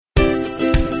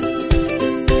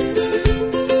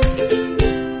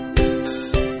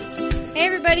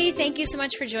everybody. Thank you so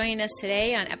much for joining us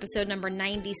today on episode number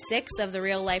 96 of the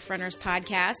Real Life Runners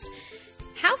podcast.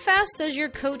 How fast does your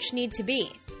coach need to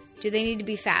be? Do they need to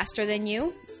be faster than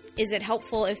you? Is it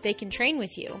helpful if they can train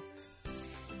with you?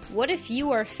 What if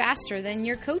you are faster than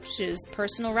your coach's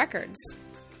personal records?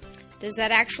 Does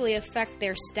that actually affect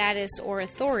their status or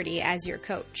authority as your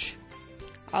coach?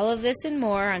 All of this and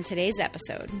more on today's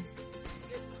episode.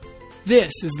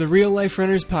 This is the Real Life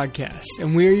Runners podcast,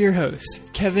 and we're your hosts,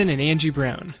 Kevin and Angie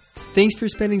Brown. Thanks for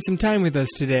spending some time with us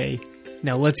today.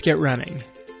 Now let's get running.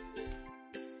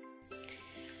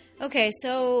 Okay,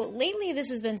 so lately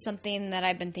this has been something that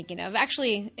I've been thinking of.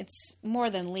 Actually, it's more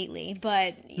than lately,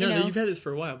 but you know. You've had this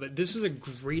for a while, but this was a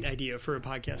great idea for a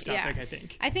podcast topic, I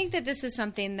think. I think that this is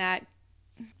something that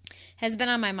has been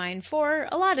on my mind for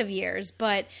a lot of years,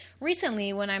 but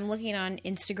recently when I'm looking on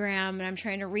Instagram and I'm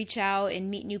trying to reach out and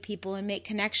meet new people and make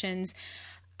connections,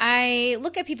 I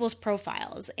look at people's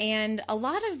profiles, and a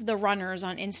lot of the runners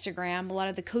on Instagram, a lot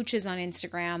of the coaches on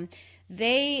Instagram,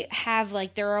 they have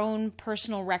like their own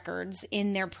personal records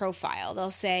in their profile. They'll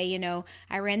say, you know,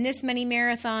 I ran this many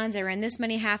marathons, I ran this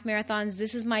many half marathons,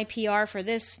 this is my PR for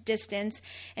this distance.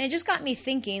 And it just got me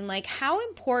thinking, like, how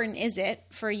important is it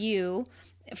for you,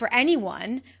 for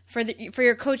anyone, for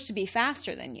your coach to be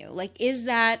faster than you? Like, is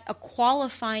that a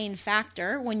qualifying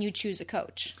factor when you choose a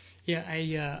coach?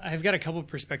 Yeah, I've got a couple of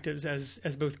perspectives as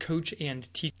both coach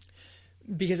and teacher.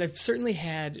 Because I've certainly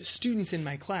had students in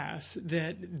my class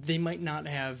that they might not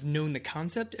have known the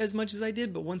concept as much as I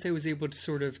did, but once I was able to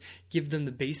sort of give them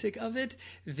the basic of it,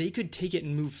 they could take it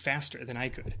and move faster than I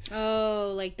could.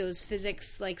 Oh, like those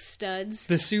physics, like studs?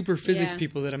 The super physics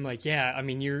people that I'm like, yeah, I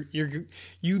mean,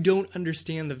 you don't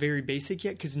understand the very basic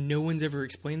yet because no one's ever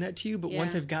explained that to you, but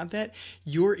once I've got that,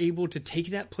 you're able to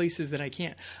take that places that I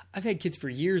can't. I've had kids for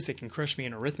years that can crush me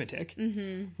in arithmetic,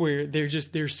 where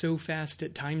they're so fast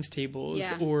at times tables.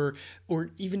 Or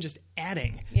even just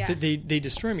adding that they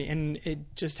destroy me, and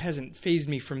it just hasn't phased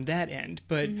me from that end.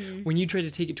 But when you try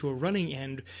to take it to a running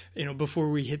end, you know, before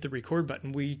we hit the record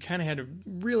button, we kind of had a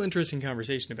real interesting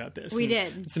conversation about this. We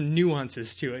did. Some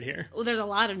nuances to it here. Well, there's a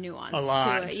lot of nuance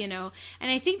to it, you know,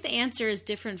 and I think the answer is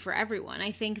different for everyone.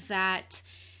 I think that,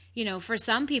 you know, for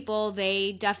some people,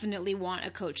 they definitely want a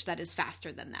coach that is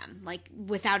faster than them, like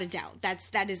without a doubt.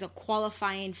 That is a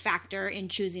qualifying factor in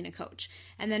choosing a coach.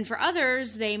 And then for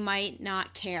others, they might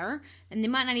not care, and they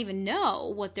might not even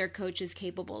know what their coach is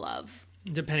capable of.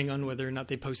 Depending on whether or not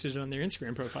they posted it on their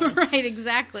Instagram profile. Right,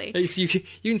 exactly. So you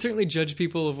can certainly judge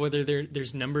people of whether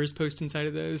there's numbers posted inside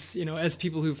of those. You know, as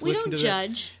people who've listened to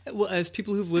judge. Well, as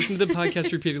people who've listened to the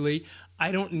podcast repeatedly,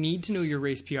 I don't need to know your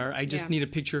race PR. I just need a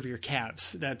picture of your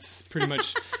calves. That's pretty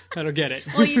much how to get it.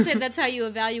 Well, you said that's how you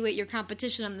evaluate your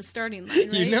competition on the starting line,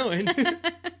 right? You know it.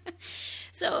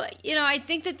 So, you know, I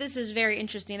think that this is very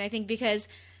interesting. I think because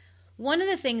one of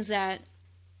the things that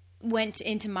went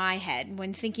into my head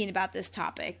when thinking about this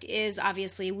topic is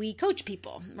obviously we coach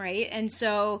people, right? And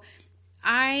so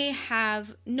I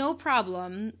have no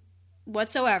problem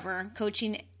whatsoever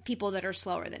coaching people that are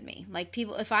slower than me. Like,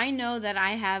 people, if I know that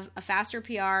I have a faster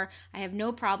PR, I have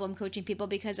no problem coaching people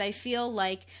because I feel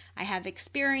like I have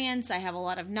experience, I have a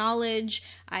lot of knowledge,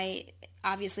 I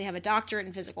obviously have a doctorate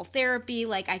in physical therapy,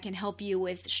 like I can help you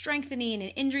with strengthening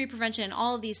and injury prevention and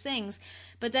all of these things.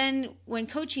 But then when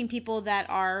coaching people that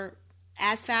are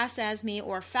as fast as me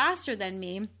or faster than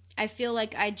me, I feel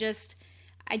like I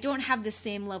don't have the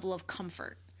same level of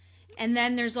comfort. And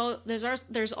then there's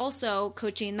also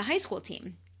coaching the high school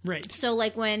team. Right. So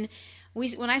like when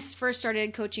I first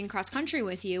started coaching cross country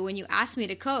with you, when you asked me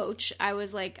to coach, I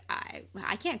was like,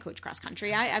 I can't coach cross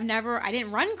country. I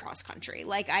didn't run cross country.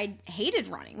 Like, I hated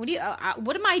running.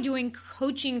 What am I doing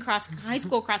coaching high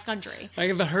school cross country? I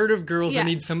have a herd of girls. I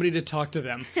need somebody to talk to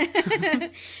them.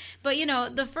 But, you know,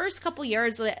 the first couple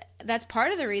years, that's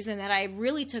part of the reason that I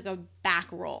really took a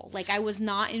back role. Like, I was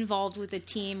not involved with the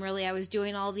team, really. I was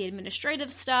doing all the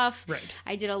administrative stuff. Right.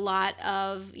 I did a lot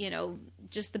of, you know,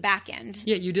 just the back end.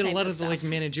 Yeah, you did a lot of the like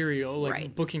managerial, like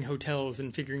right. booking hotels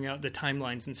and figuring out the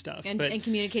timelines and stuff. And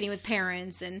communicating with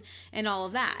parents and all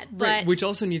of that. But right, which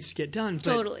also needs to get done. But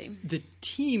totally. The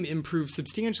team improved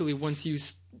substantially once you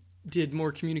did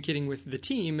more communicating with the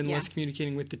team and less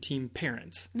communicating with the team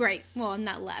parents. Right. Well,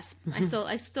 not less. I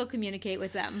still communicate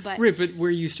with them, but right. But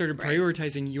where you started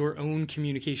prioritizing your own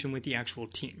communication with the actual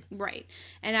team, right,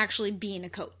 and actually being a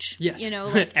coach. Yes. You know,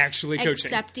 like actually coaching,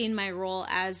 accepting my role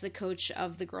as the coach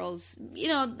of the girls. You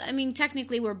know, I mean,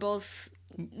 technically we're both.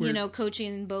 You know,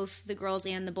 coaching both the girls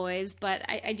and the boys, but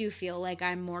I do feel like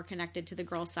I'm more connected to the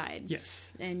girl side,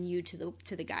 yes, than you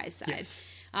to the guys side. Yes.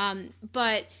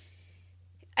 But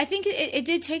I think it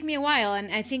did take me a while,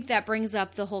 and I think that brings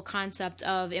up the whole concept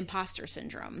of imposter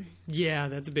syndrome. Yeah,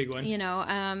 that's a big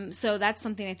one. So that's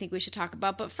something I think we should talk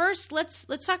about. But first, let's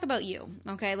talk about you.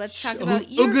 Okay, let's talk about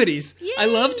you. Oh, goodies! Yay! I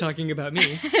love talking about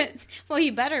me. Well,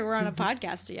 you better. We're on a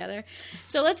podcast together.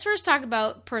 So let's first talk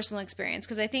about personal experience,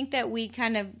 because I think that we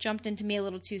kind of jumped into me a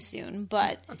little too soon.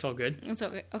 But that's all good. It's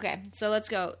okay. Okay, so let's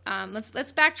go.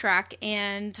 Let's backtrack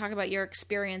and talk about your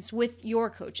experience with your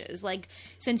coaches. Like,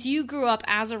 since you grew up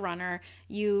as a runner,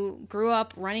 you grew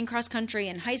up running cross country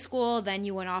in high school, then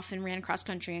you went off and ran cross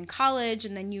country in college,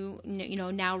 and then you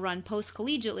now run post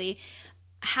collegiately.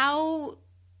 How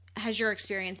has your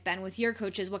experience been with your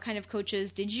coaches? What kind of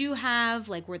coaches did you have?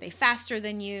 Like, were they faster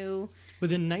than you? Well,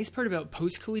 the nice part about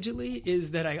post-collegiately is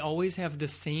that I always have the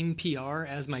same PR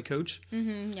as my coach.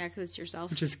 Mm-hmm. Yeah, because it's yourself.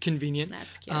 Which is convenient.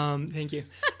 That's cute. Thank you.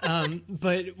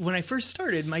 But when I first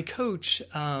started, my coach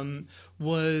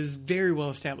was very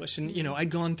well established. And, I'd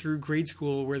gone through grade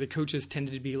school where the coaches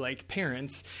tended to be like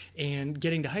parents. And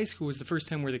getting to high school was the first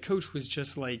time where the coach was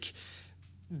just like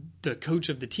the coach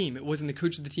of the team. It wasn't the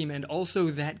coach of the team and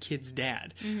also that kid's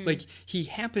dad. Mm-hmm. Like, he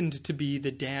happened to be the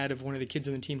dad of one of the kids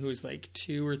on the team who was like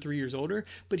 2 or 3 years older,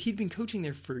 but he'd been coaching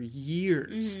there for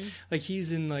years. Mm-hmm. Like,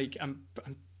 he's in like, I'm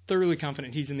thoroughly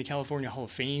confident he's in the California Hall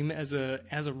of Fame as a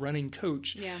running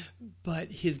coach. Yeah. But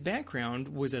his background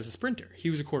was as a sprinter. He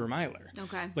was a quarter miler.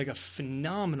 Okay. Like a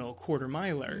phenomenal quarter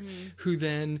miler who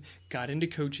then got into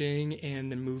coaching and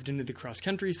then moved into the cross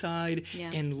country side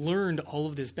and learned all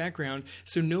of this background.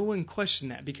 So no one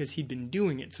questioned that because he'd been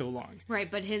doing it so long.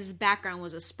 Right, but his background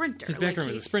was a sprinter. His background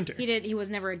was a sprinter. He was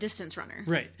never a distance runner.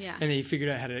 Right. Yeah. And they figured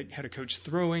out how to coach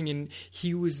throwing, and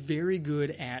he was very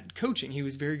good at coaching. He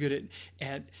was very good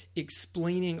at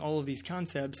explaining all of these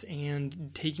concepts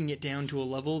and taking it down to a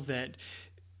level that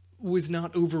was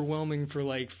not overwhelming for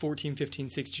like 14, 15,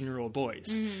 16-year-old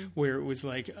boys, where it was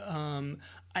like,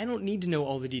 I don't need to know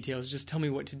all the details, just tell me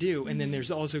what to do. And then there's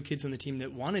also kids on the team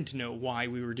that wanted to know why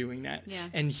we were doing that. Yeah.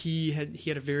 And he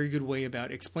had a very good way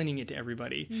about explaining it to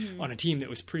everybody on a team that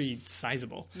was pretty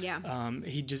sizable. Yeah.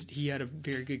 He had a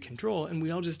very good control, and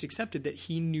we all just accepted that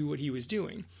he knew what he was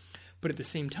doing. But at the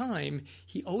same time,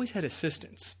 he always had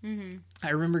assistants. Mm-hmm. I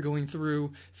remember going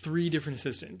through 3 different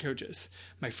assistant coaches.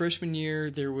 My freshman year,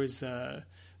 there was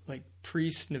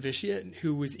priest novitiate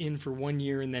who was in for 1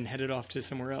 year and then headed off to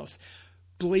somewhere else.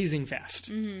 Blazing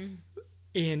fast. Mm-hmm.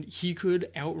 And he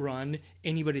could outrun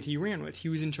anybody that he ran with. He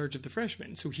was in charge of the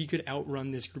freshmen, so he could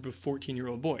outrun this group of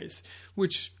 14-year-old boys,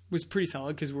 which was pretty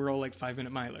solid because we're all like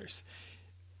 5-minute milers.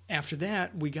 After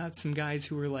that, we got some guys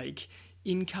who were like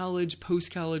in college,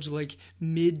 post-college, like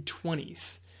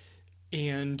mid-20s.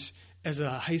 And as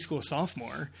a high school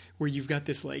sophomore, where you've got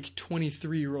this like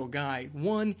 23-year-old guy,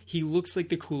 one, he looks like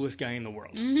the coolest guy in the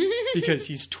world because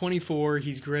he's 24,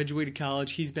 he's graduated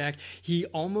college, he's back. He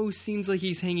almost seems like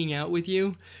he's hanging out with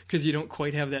you because you don't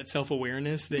quite have that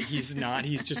self-awareness that he's not,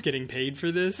 he's just getting paid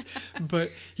for this.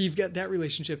 But you've got that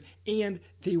relationship, and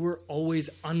they were always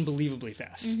unbelievably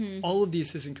fast. Mm-hmm. All of the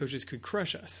assistant coaches could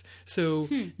crush us. So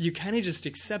you kind of just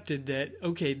accepted that,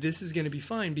 okay, this is going to be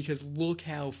fine because look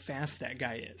how fast that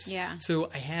guy is. Yeah. So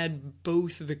I had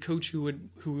both the coach who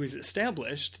was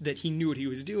established, that he knew what he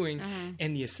was doing,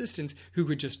 and the assistants who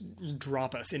could just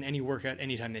drop us in any workout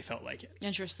anytime they felt like it.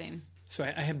 Interesting. So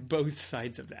I had both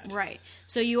sides of that. Right.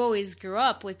 So you always grew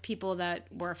up with people that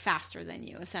were faster than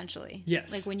you, essentially.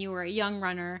 Yes. Like when you were a young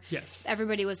runner, yes,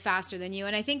 everybody was faster than you.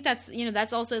 And I think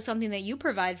that's also something that you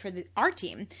provide for our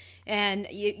team. And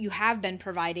you have been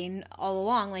providing all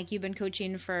along. Like, you've been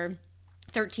coaching for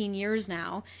 13 years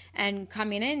now, and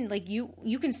coming in, like,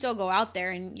 you can still go out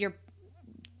there and you're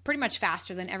pretty much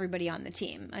faster than everybody on the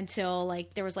team until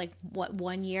like there was like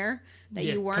 1 year that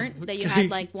you weren't, that you had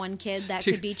like one kid that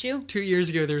could beat you. 2 years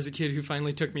ago, there was a kid who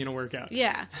finally took me in a workout.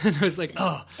 Yeah. And I was like,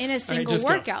 oh. In a single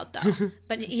workout, though.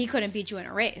 But he couldn't beat you in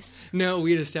a race. No,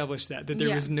 we had established that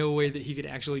there was no way that he could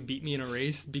actually beat me in a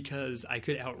race because I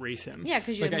could outrace him. Yeah,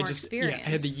 because you had more experience. Yeah,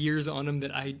 I had the years on him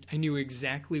that I knew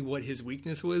exactly what his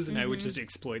weakness was, and I would just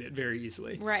exploit it very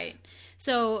easily. Right.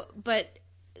 So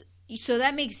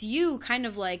that makes you kind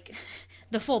of like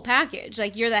the full package.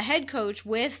 Like, you're the head coach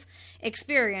with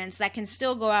experience that can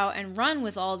still go out and run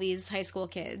with all these high school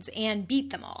kids and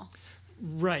beat them all.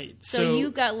 Right. So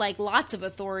you got like lots of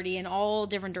authority in all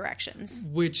different directions.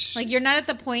 Which, like, you're not at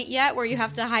the point yet where you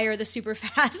have to hire the super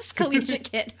fast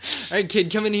collegiate kid. All right,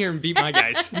 kid, come in here and beat my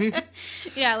guys.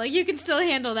 Yeah, like you can still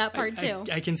handle that part too.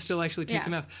 I can still actually take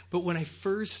them out. But when I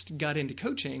first got into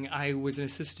coaching, I was an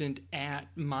assistant at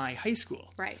my high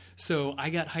school. Right. So I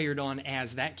got hired on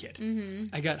as that kid. Mm-hmm.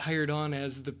 I got hired on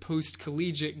as the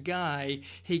post-collegiate guy.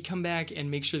 Hey, come back and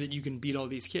make sure that you can beat all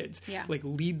these kids. Yeah. Like,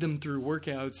 lead them through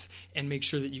workouts and make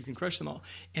sure that you can crush them all.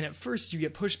 And at first you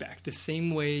get pushback the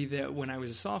same way that when I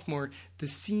was a sophomore, the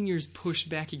seniors pushed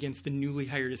back against the newly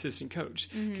hired assistant coach.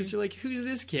 Because you're like, who's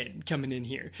this kid coming in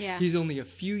here? Yeah. He's only a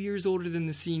few years older than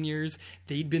the seniors.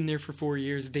 They'd been there for 4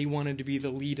 years. They wanted to be the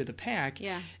lead of the pack.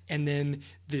 Yeah. And then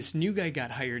this new guy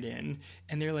got hired in,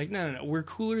 and they're like, no, we're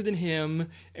cooler than him.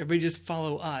 Everybody just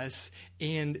follow us.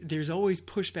 And there's always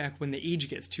pushback when the age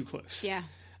gets too close. Yeah.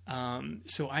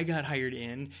 So I got hired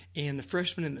in, and the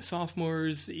freshmen and the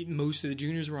sophomores, most of the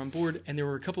juniors were on board, and there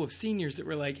were a couple of seniors that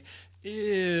were like,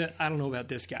 I don't know about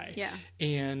this guy. Yeah.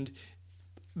 And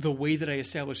the way that I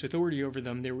established authority over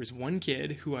them, there was one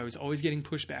kid who I was always getting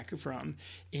pushback from,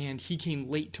 and he came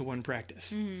late to one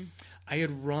practice. Mm-hmm. I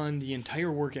had run the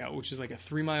entire workout, which is like a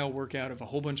 3-mile workout of a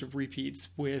whole bunch of repeats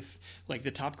with like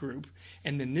the top group.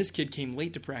 And then this kid came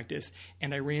late to practice,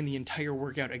 and I ran the entire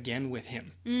workout again with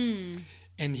him. Mm.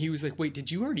 And he was like, wait, did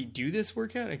you already do this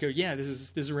workout? I go, yeah, this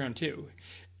is round 2.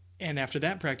 And after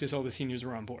that practice, all the seniors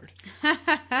were on board.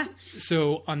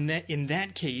 So in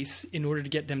that case, in order to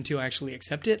get them to actually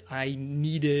accept it, I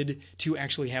needed to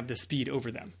actually have the speed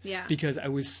over them. Yeah. Because I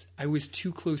was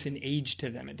too close in age to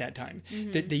them at that time.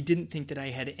 Mm-hmm. That they didn't think that I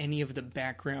had any of the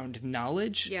background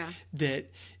knowledge. Yeah.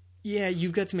 That, yeah,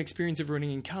 you've got some experience of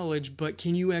running in college, but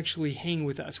can you actually hang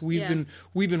with us? We've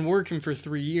been working for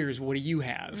 3 years. What do you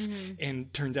have? Mm-hmm.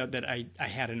 And turns out that I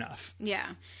had enough. Yeah.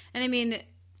 And I mean,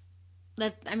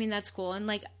 that's cool. And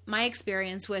like my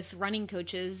experience with running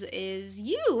coaches is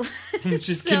you. Which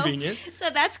is convenient. So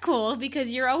that's cool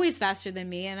because you're always faster than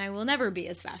me and I will never be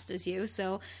as fast as you.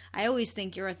 So I always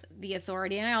think you're the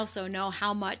authority. And I also know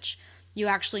how much you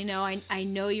actually know. I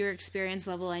know your experience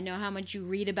level. I know how much you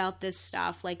read about this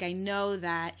stuff. Like I know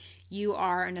that you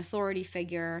are an authority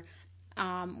figure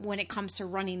when it comes to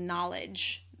running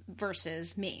knowledge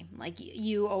versus me. Like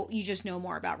you just know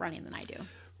more about running than I do.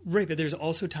 Right, but there's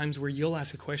also times where you'll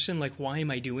ask a question like, why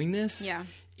am I doing this? Yeah.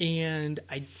 And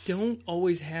I don't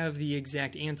always have the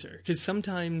exact answer. Because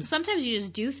sometimes you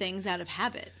just do things out of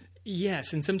habit.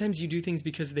 Yes, and sometimes you do things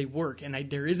because they work, and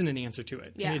there isn't an answer to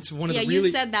it. Yeah, and it's one of the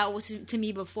you said that to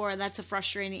me before. That's a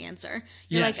frustrating answer.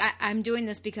 You're yes. like, I'm doing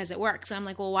this because it works. And I'm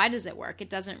like, well, why does it work? It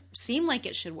doesn't seem like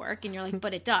it should work. And you're like,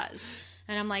 but it does.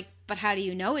 And I'm like, but how do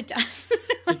you know it does?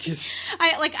 Because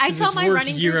I tell my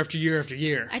running year group, after year after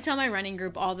year. I tell my running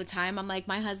group all the time. I'm like,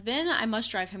 my husband, I must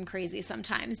drive him crazy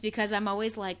sometimes because I'm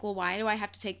always like, well, why do I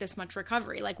have to take this much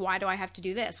recovery? Like, why do I have to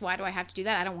do this? Why do I have to do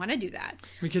that? I don't want to do that.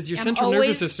 Because your central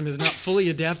nervous system is not fully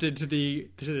adapted to the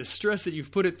stress that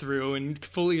you've put it through and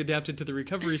fully adapted to the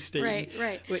recovery state.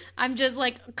 Right. I'm just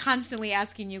like constantly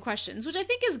asking you questions, which I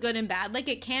think is good and bad. Like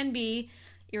it can be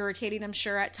irritating, I'm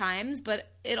sure, at times, but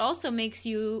it also makes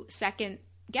you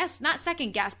not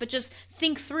second guess, but just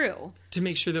think through. To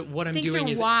make sure that what I'm doing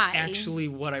is actually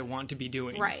what I want to be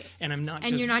doing. Right. And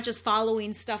you're not just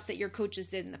following stuff that your coaches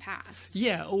did in the past.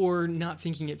 Yeah, or not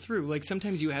thinking it through. Like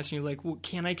sometimes you ask and you're like, well,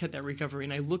 can I cut that recovery?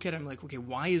 And I look at it, I'm like, okay,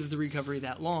 why is the recovery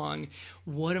that long?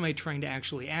 What am I trying to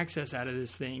actually access out of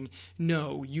this thing?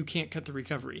 No, you can't cut the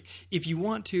recovery. If you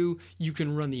want to, you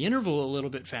can run the interval a little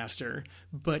bit faster,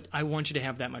 but I want you to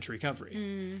have that much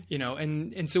recovery. You know,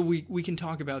 and so we can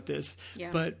talk about this. Yeah.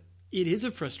 But it is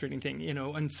a frustrating thing, you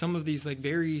know, and some of these like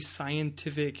very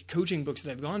scientific coaching books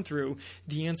that I've gone through,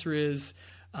 the answer is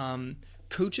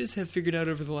coaches have figured out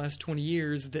over the last 20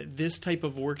 years that this type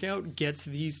of workout gets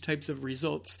these types of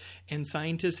results, and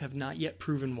scientists have not yet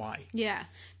proven why. Yeah.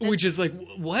 Which is like,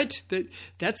 what?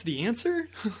 That's the answer?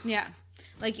 Yeah.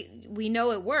 Like, we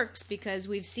know it works because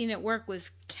we've seen it work with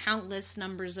countless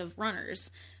numbers of runners.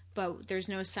 But there's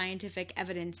no scientific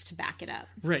evidence to back it up.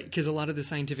 Right, because a lot of the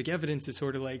scientific evidence is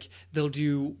sort of like they'll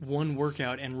do one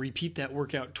workout and repeat that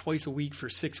workout twice a week for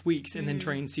 6 weeks and then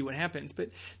try and see what happens.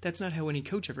 But that's not how any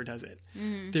coach ever does it.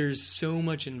 There's so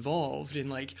much involved in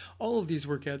like all of these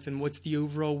workouts and what's the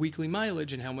overall weekly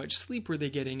mileage and how much sleep were they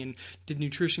getting and did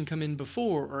nutrition come in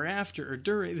before or after or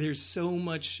during. There's so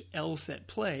much else at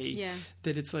play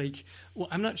that it's like, well,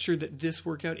 I'm not sure that this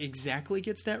workout exactly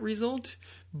gets that result,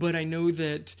 but I know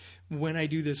that when I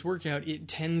do this workout, it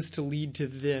tends to lead to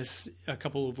this a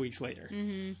couple of weeks later.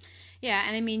 Yeah,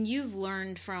 and I mean, you've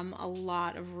learned from a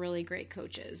lot of really great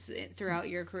coaches throughout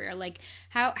your career. Like,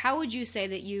 how would you say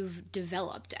that you've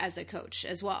developed as a coach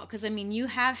as well? Because I mean, you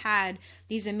have had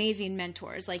these amazing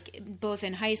mentors, like both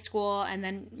in high school and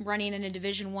then running in a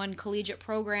Division I collegiate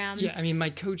program. Yeah, I mean,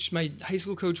 my high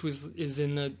school coach is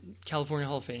in the California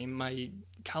Hall of Fame. My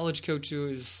college coach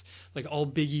was like all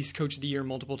Big East Coach of the Year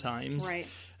multiple times. Right.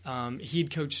 He'd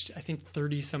coached, I think,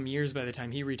 30 some years by the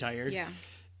time he retired. Yeah.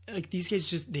 Like these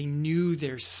guys they knew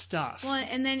their stuff. Well,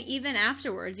 and then even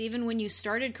afterwards, even when you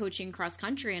started coaching cross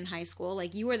country in high school,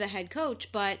 like you were the head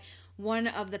coach, but one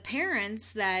of the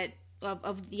parents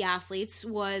of the athletes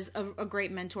was a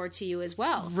great mentor to you as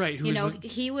well. Right.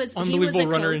 He was unbelievable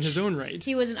runner coach. In his own right.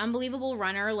 He was an unbelievable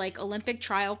runner, like Olympic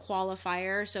trial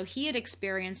qualifier. So he had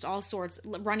experienced all sorts,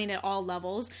 running at all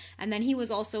levels. And then he was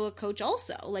also a coach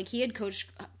also. Like he had coached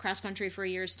cross country for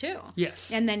years too.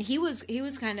 Yes. And then he was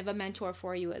kind of a mentor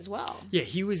for you as well. Yeah,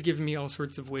 he was giving me all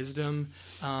sorts of wisdom.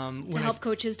 To help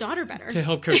coach his daughter better. To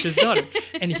help coach his daughter.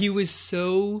 And he was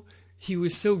so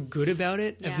good about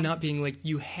it, of not being like,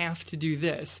 you have to do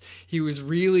this. He was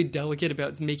really delicate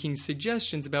about making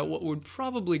suggestions about what would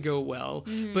probably go well,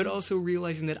 but also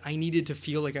realizing that I needed to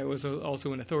feel like I was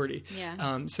also an authority.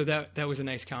 Yeah. So that was a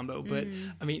nice combo. But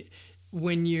I mean,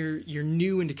 when you're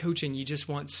new into coaching, you just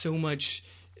want so much.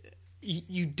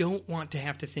 You don't want to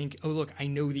have to think, oh, look, I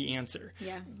know the answer.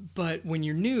 Yeah. But when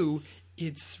you're new,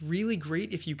 it's really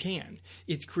great if you can.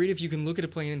 It's great if you can look at a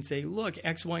plan and say, look,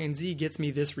 X, Y, and Z gets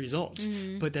me this result.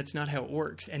 But that's not how it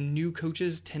works. And new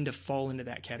coaches tend to fall into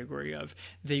that category of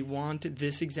they want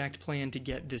this exact plan to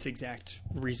get this exact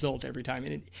result every time.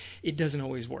 And it doesn't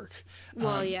always work.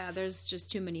 Well, there's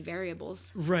just too many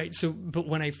variables. Right. So, but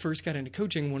when I first got into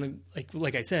coaching,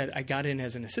 like I said, I got in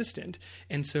as an assistant.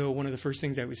 And so one of the first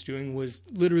things I was doing was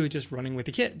literally just running with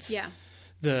the kids. Yeah.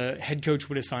 The head coach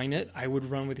would assign it. I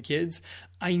would run with the kids.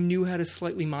 I knew how to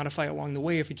slightly modify along the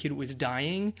way. If a kid was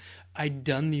dying, I'd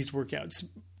done these workouts.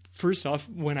 First off,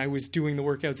 when I was doing the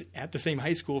workouts at the same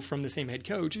high school from the same head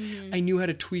coach, I knew how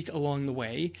to tweak along the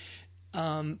way.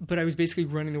 But I was basically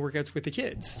running the workouts with the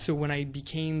kids. So when I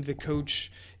became the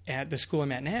coach at the school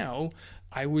I'm at now,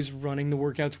 I was running the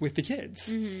workouts with the kids.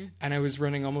 And I was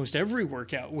running almost every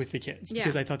workout with the kids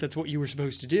because I thought that's what you were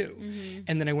supposed to do.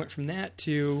 And then I went from that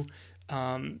to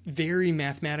very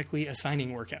mathematically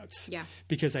assigning workouts. Yeah.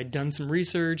 Because I'd done some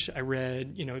research. I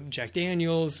read, Jack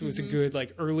Daniels was a good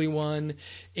early one.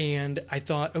 And I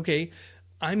thought, okay,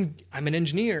 I'm an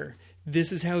engineer.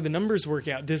 This is how the numbers work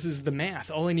out. This is the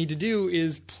math. All I need to do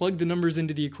is plug the numbers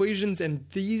into the equations and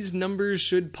these numbers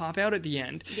should pop out at the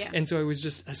end. Yeah. And so I was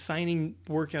just assigning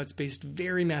workouts based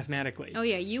very mathematically. Oh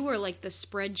yeah, you were like the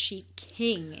spreadsheet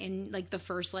king in the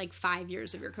first 5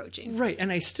 years of your coaching. Right.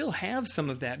 And I still have some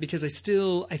of that because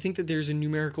I think that there's a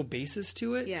numerical basis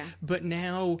to it. Yeah. But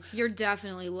now you're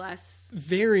definitely less.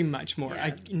 Very much more.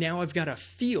 Yeah. Now I've got a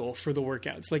feel for the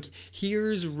workouts.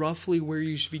 Here's roughly where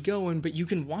you should be going, but you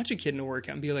can watch a kid in a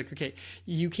workout and be like, okay,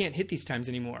 you can't hit these times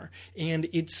anymore. And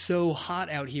it's so hot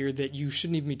out here that you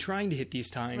shouldn't even be trying to hit these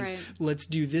times. Right. Let's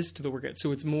do this to the workout.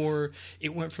 So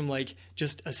it went from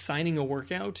just assigning a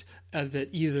workout that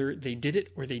either they did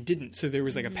it or they didn't. So there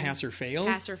was a pass or fail.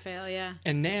 Pass or fail, yeah.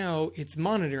 And now it's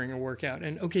monitoring a workout.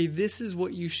 And okay, this is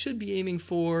what you should be aiming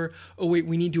for. Oh wait,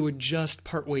 we need to adjust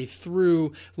partway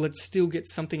through. Let's still get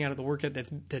something out of the workout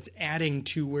that's adding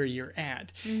to where you're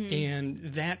at. And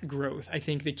that growth, I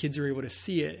think the kids are able to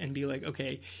see it and be like,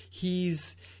 okay,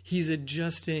 he's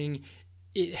adjusting.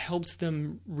 It helps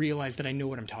them realize that I know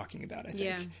what I'm talking about, I think.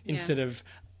 Yeah. Instead of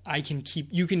I can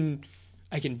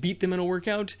beat them in a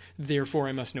workout, therefore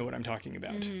I must know what I'm talking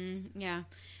about. Yeah.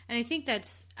 And I think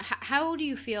how do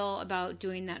you feel about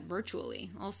doing that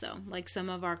virtually also? Some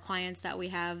of our clients that we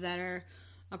have that are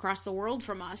across the world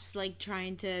from us,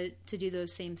 trying to do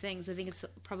those same things. I think it's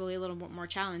probably a little more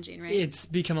challenging, right? It's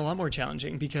become a lot more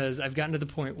challenging because I've gotten to the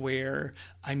point where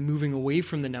I'm moving away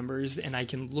from the numbers and I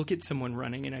can look at someone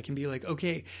running and I can be like,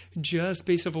 okay, just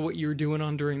based off of what you were doing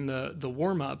on during the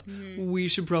warm-up, we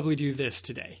should probably do this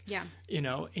today. Yeah.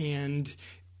 And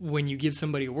when you give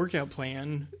somebody a workout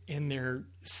plan and they're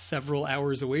several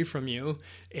hours away from you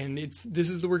and this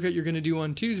is the workout you're going to do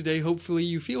on Tuesday, hopefully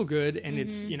you feel good, and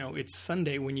it's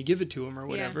Sunday when you give it to them or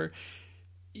whatever,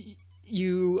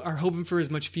 you are hoping for as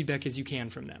much feedback as you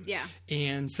can from them. Yeah.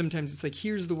 And sometimes it's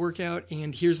here's the workout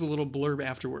and here's a little blurb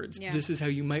afterwards. Yeah. This is how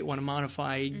you might want to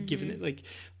modify given it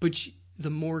but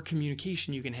the more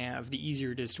communication you can have, the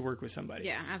easier it is to work with somebody.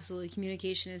 Yeah, absolutely.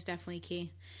 Communication is definitely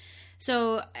key.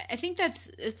 So I think that's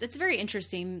very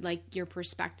interesting, your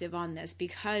perspective on this,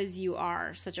 because you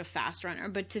are such a fast runner,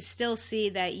 but to still see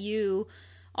that you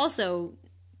also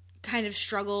kind of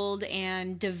struggled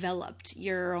and developed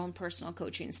your own personal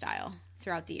coaching style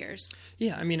throughout the years?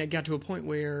 Yeah, I mean, I got to a point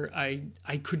where I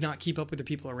could not keep up with the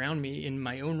people around me in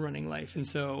my own running life. And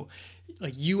so,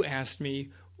 like, you asked me,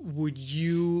 would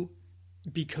you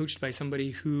be coached by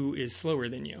somebody who is slower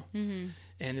than you? Mm-hmm.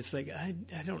 And it's like, I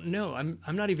don't know.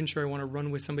 I'm not even sure I want to run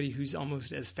with somebody who's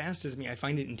almost as fast as me. I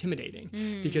find it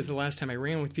intimidating because the last time I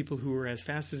ran with people who were as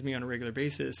fast as me on a regular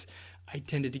basis, I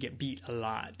tended to get beat a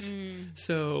lot.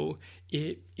 So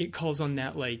it calls on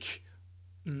that like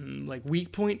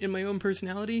weak point in my own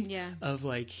personality of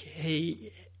like,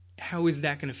 hey, how is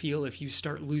that going to feel if you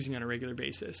start losing on a regular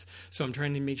basis? So I'm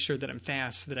trying to make sure that I'm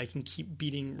fast so that I can keep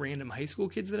beating random high school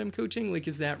kids that I'm coaching. Like,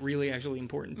 is that really actually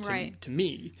important to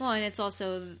me? Well, and it's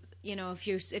also, you know, if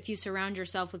you surround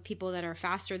yourself with people that are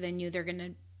faster than you, they're going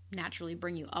to naturally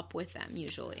bring you up with them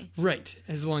usually. Right.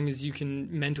 As long as you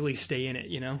can mentally stay in it,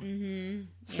 you know? Mm-hmm.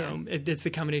 So it's the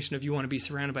combination of you want to be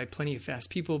surrounded by plenty of fast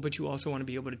people, but you also want to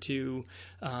be able to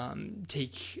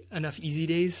take enough easy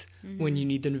days when you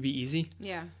need them to be easy.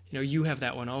 Yeah. You know, you have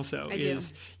that one also. I do.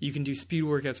 You can do speed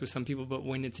workouts with some people, but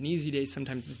when it's an easy day,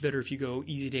 sometimes it's better if you go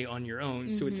easy day on your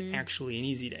own, so it's actually an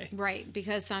easy day. Right,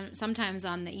 because sometimes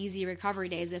on the easy recovery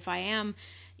days, if I am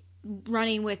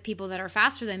running with people that are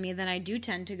faster than me, then I do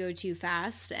tend to go too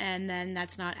fast, and then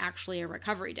that's not actually a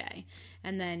recovery day.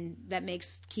 And then that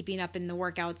makes keeping up in the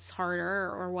workouts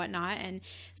harder or whatnot. And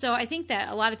so I think that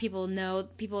a lot of people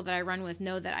that I run with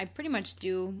know that I pretty much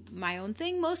do my own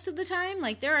thing most of the time.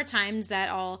 Like, there are times that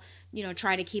I'll, you know,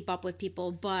 try to keep up with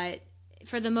people, but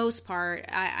for the most part,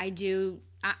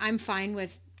 I'm fine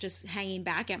with just hanging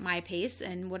back at my pace,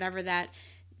 and whatever that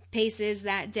pace is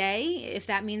that day. If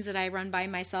that means that I run by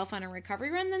myself on a recovery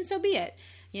run, then so be it.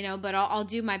 You know, but I'll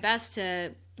do my best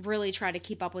to really try to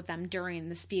keep up with them during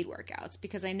the speed workouts,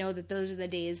 because I know that those are the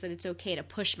days that it's okay to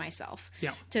push myself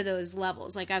to those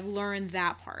levels. Like, I've learned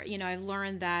that part. You know, I've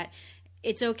learned that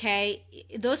it's okay.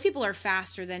 Those people are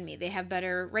faster than me. They have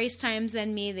better race times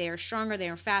than me. They are stronger. They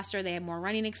are faster. They have more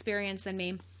running experience than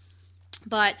me.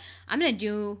 But I'm going to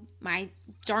do my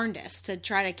darndest to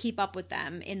try to keep up with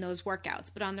them in those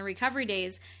workouts. But on the recovery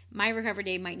days, my recovery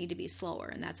day might need to be slower,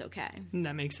 and that's okay.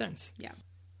 That makes sense. Yeah.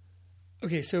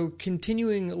 Okay, so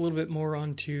continuing a little bit more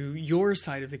onto your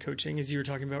side of the coaching, as you were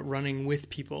talking about running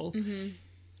with people,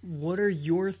 what are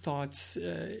your thoughts,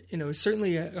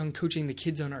 certainly on coaching the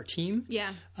kids on our team,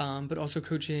 but also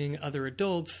coaching other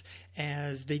adults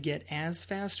as they get as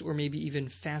fast or maybe even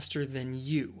faster than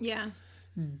you? Yeah.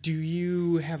 Do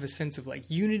you have a sense of like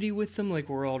unity with them? Like,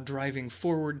 we're all driving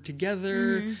forward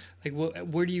together? Like,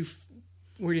 where do you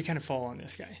kind of fall on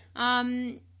this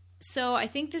guy? So I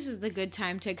think this is the good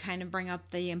time to kind of bring up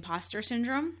the imposter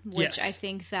syndrome, which I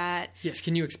think that... Yes,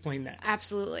 can you explain that?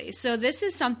 Absolutely. So this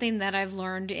is something that I've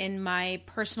learned in my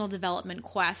personal development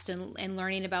quest and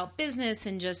learning about business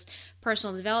and just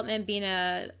personal development, being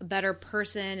a better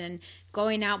person and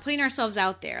going out, putting ourselves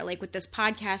out there, like with this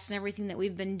podcast and everything that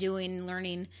we've been doing and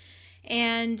learning.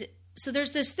 And so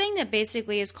there's this thing that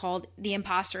basically is called the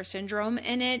imposter syndrome,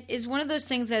 and it is one of those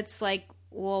things that's like,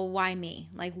 well, why me?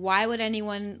 Like, why would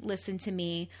anyone listen to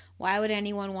me? Why would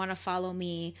anyone want to follow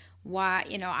me? Why,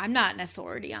 I'm not an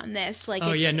authority on this. Like,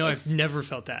 I've never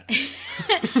felt that.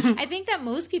 I think that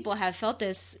most people have felt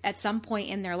this at some point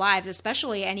in their lives,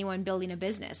 especially anyone building a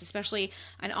business, especially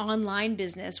an online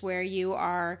business where you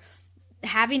are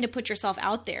having to put yourself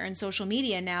out there in social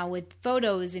media now with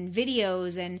photos and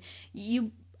videos, and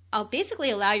I'll basically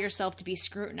allow yourself to be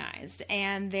scrutinized.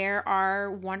 And there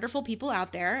are wonderful people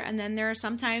out there, and then there are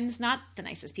sometimes not the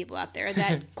nicest people out there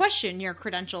that question your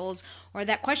credentials or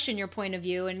that question your point of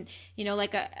view. And,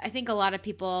 I think a lot of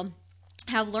people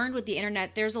have learned with the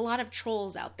internet, there's a lot of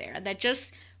trolls out there that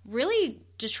just really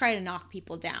just try to knock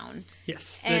people down.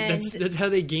 Yes, that's how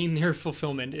they gain their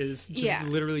fulfillment, is just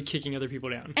literally kicking other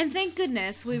people down. And thank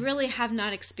goodness we really have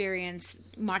not experienced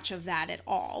much of that at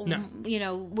all. No.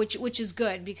 Which is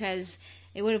good, because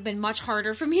it would have been much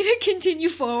harder for me to continue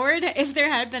forward if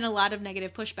there had been a lot of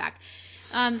negative pushback.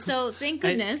 So thank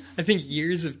goodness. I think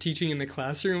years of teaching in the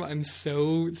classroom, I'm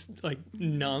so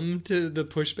numb to the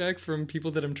pushback from people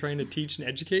that I'm trying to teach and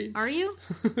educate. Are you?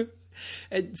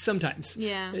 Sometimes.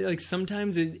 Yeah.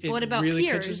 Sometimes it what about really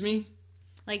peers? catches me.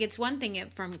 Like, it's one thing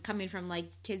coming from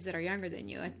kids that are younger than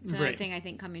you. It's another thing, I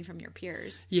think, coming from your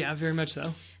peers. Yeah, very much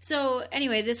so. So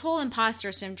anyway, this whole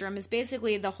imposter syndrome is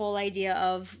basically the whole idea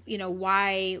of,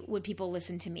 why would people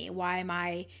listen to me? Why am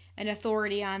I an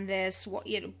authority on this?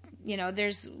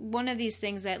 There's one of these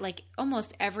things that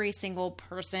almost every single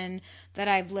person that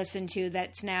I've listened to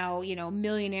that's now,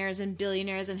 millionaires and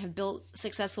billionaires and have built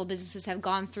successful businesses have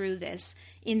gone through this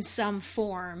in some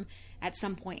form at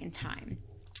some point in time.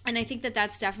 And I think that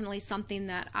that's definitely something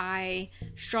that I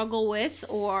struggle with,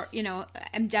 or,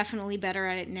 I'm definitely better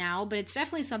at it now, but it's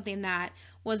definitely something that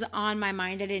was on my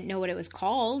mind. I didn't know what it was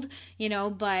called,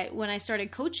 but when I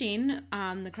started coaching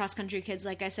the cross-country kids,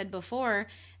 like I said before,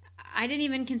 I didn't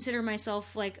even consider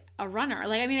myself like a runner.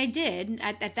 Like, I mean, I did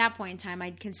at that point in time,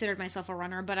 I considered myself a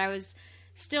runner, but I was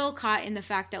still caught in the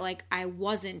fact that like I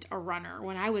wasn't a runner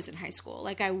when I was in high school.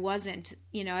 Like I wasn't,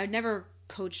 I'd never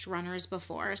coached runners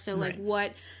before. So like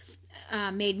what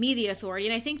made me the authority?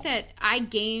 And I think that I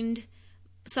gained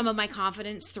some of my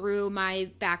confidence through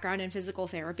my background in physical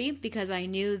therapy, because I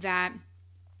knew that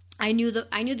I knew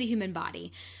the human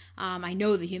body. I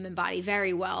know the human body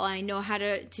very well. I know how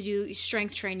to do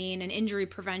strength training and injury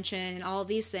prevention and all of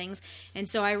these things. And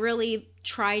so I really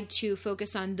tried to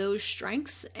focus on those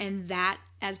strengths and that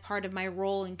as part of my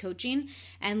role in coaching,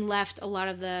 and left a lot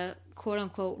of the quote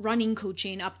unquote running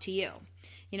coaching up to you.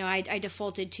 I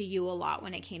defaulted to you a lot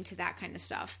when it came to that kind of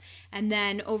stuff. And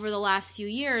then over the last few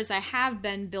years, I have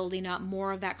been building up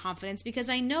more of that confidence because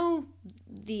I know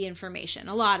the information,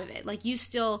 a lot of it. Like you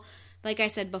still, like I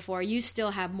said before, you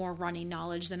still have more running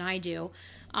knowledge than I do.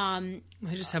 I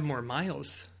just have more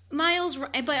miles,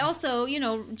 but also,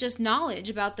 just knowledge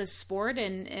about the sport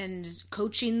and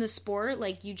coaching the sport.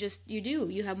 Like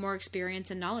you have more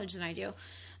experience and knowledge than I do.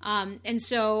 And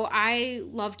so I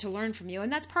love to learn from you.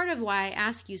 And that's part of why I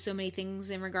ask you so many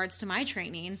things in regards to my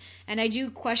training. And I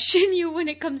do question you when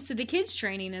it comes to the kids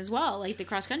training as well, like the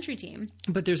cross country team.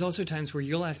 But there's also times where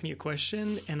you'll ask me a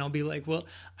question and I'll be like, well,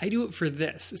 I do it for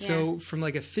this. Yeah. So from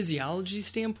like a physiology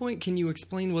standpoint, can you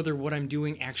explain whether what I'm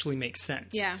doing actually makes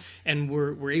sense? Yeah. And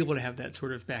we're able to have that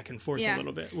sort of back and forth a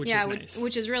little bit, which is nice.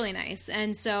 Which is really nice.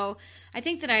 And so I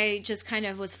think that I just kind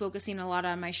of was focusing a lot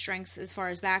on my strengths as far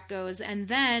as that goes. And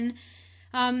then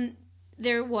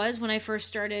there was, when I first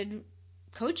started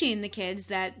coaching the kids,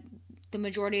 that the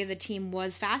majority of the team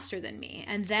was faster than me.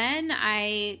 And then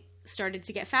I started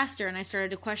to get faster and I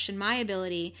started to question my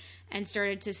ability and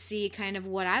started to see kind of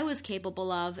what I was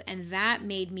capable of. And that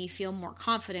made me feel more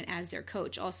confident as their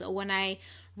coach. Also, when I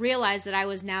realized that I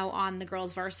was now on the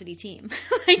girls varsity team,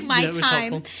 like my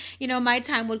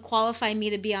time would qualify me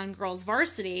to be on girls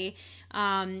varsity.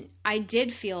 I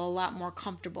did feel a lot more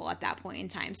comfortable at that point in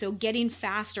time. So getting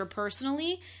faster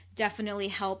personally definitely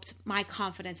helped my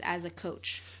confidence as a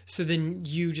coach. So then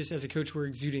you just as a coach were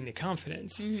exuding the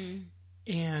confidence. Mm-hmm.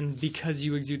 And because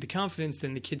you exude the confidence,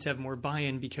 then the kids have more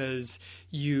buy-in because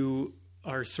you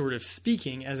are sort of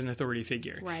speaking as an authority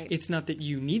figure. Right. It's not that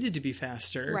you needed to be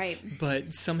faster, right,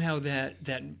 but somehow that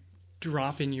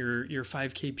drop in your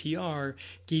 5K PR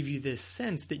gave you this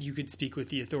sense that you could speak with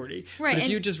the authority. Right. But if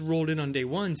you just rolled in on day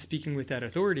one speaking with that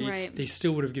authority, right, they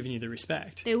still would have given you the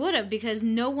respect. They would have, because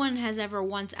no one has ever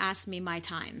once asked me my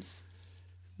times,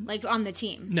 like on the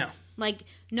team. No. Like,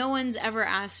 no one's ever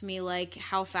asked me, like,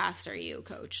 how fast are you,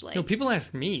 coach? Like, no, people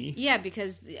ask me. Yeah,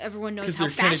 because everyone knows how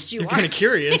fast you are. They're kind of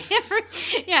curious.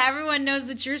 Yeah, everyone knows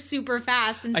that you're super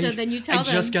fast, and so then you tell them.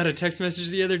 I just got a text message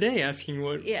the other day asking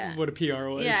what a PR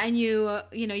was. Yeah, and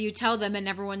you tell them, and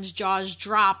everyone's jaws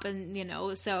drop, and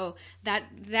so that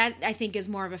I think is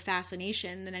more of a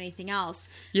fascination than anything else.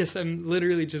 Yes, I'm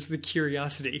literally just the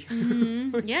curiosity.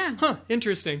 Mm-hmm. Yeah. Huh,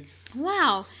 interesting.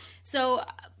 Wow. So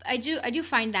I do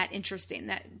find that interesting.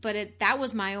 That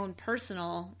was my own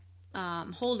personal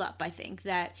hold up. I think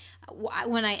that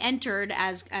when I entered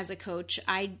as a coach,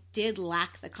 I did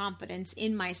lack the confidence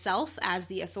in myself as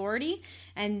the authority,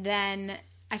 and then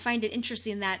I find it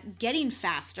interesting that getting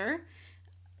faster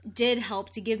did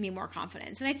help to give me more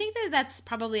confidence. And I think that that's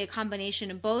probably a combination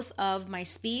of both of my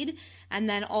speed and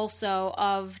then also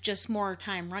of just more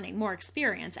time running, more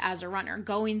experience as a runner,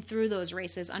 going through those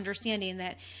races, understanding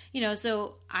that,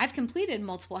 so I've completed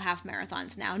multiple half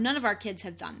marathons now. None of our kids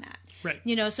have done that.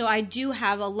 Right. So I do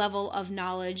have a level of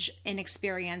knowledge and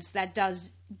experience that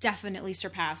does definitely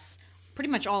surpass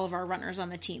pretty much all of our runners on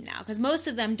the team now, because most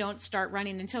of them don't start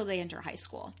running until they enter high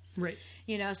school. Right.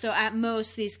 So at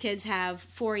most these kids have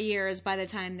 4 years by the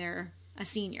time they're a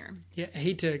senior. Yeah, I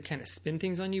hate to kind of spin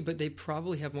things on you, but they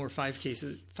probably have more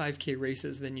 5K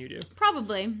races than you do.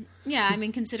 Probably. Yeah, I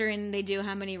mean, considering they do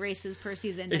how many races per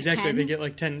season? Exactly. Like 10? They get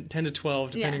like 10 to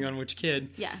 12, depending on which kid.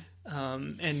 Yeah.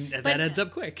 And that adds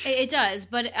up quick. It does.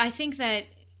 But I think that,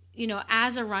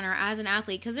 as a runner, as an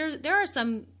athlete, because there are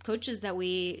some coaches that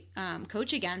we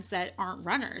coach against that aren't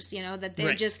runners, that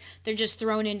they're just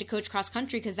thrown in to coach cross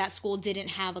country because that school didn't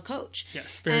have a coach.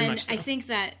 Yes, very much so. I think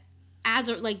that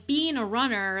being a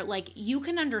runner, you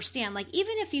can understand,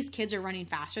 even if these kids are running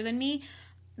faster than me,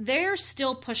 they're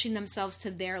still pushing themselves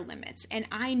to their limits. And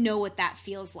I know what that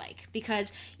feels like,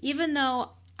 because even though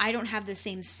I don't have the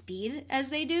same speed as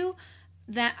they do,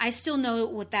 that I still know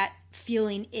what that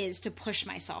feeling is to push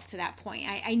myself to that point.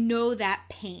 I know that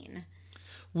pain.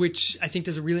 Which I think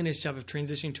does a really nice job of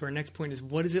transitioning to our next point is,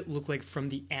 what does it look like from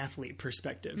the athlete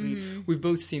perspective? And we've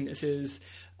both seen this as,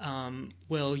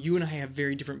 well, you and I have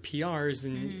very different PRs,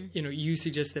 and you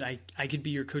suggest that I could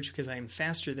be your coach because I am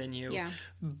faster than you. Yeah.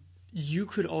 You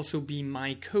could also be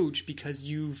my coach because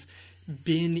you've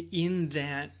been in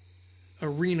that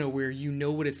arena where you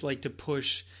know what it's like to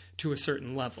push to a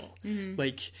certain level.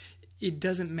 Like, it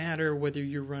doesn't matter whether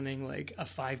you're running like a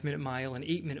 5-minute mile, an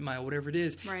 8-minute mile, whatever it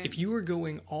is. Right. If you are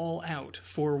going all out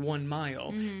for 1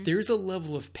 mile, there's a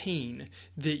level of pain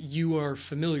that you are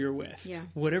familiar with. Yeah.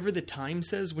 Whatever the time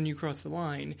says when you cross the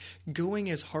line,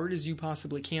 going as hard as you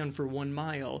possibly can for 1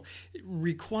 mile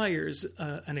requires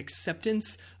an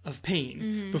acceptance of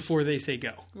pain before they say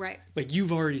go. Right. Like,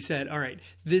 you've already said, all right,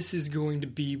 this is going to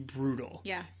be brutal.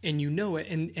 Yeah. And you know it,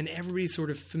 and everybody's sort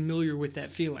of familiar with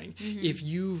that feeling. If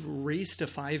you've raced a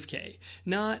 5K,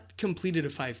 not completed a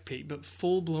 5K, but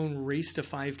full-blown raced a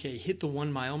 5K, hit the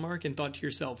 1 mile mark and thought to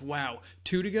yourself, wow,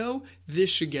 2 to go?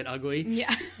 This should get ugly.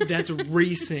 Yeah. That's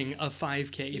racing a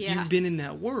 5K. If Yeah. you've been in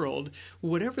that world,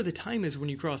 whatever the time is when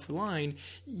you cross the line,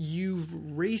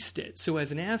 you've raced it. So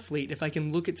as an athlete, if I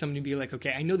can look at somebody and be like,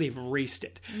 okay, I know they've raced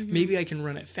it. Maybe I can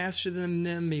run it faster than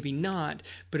them, maybe not.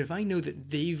 But if I know that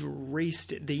they've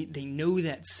raced it, they know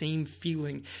that same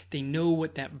feeling. They know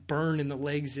what that burn in the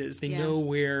legs is. They know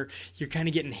where you're kind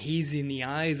of getting hazy in the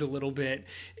eyes a little bit.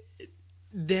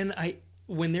 Then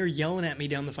when they're yelling at me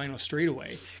down the final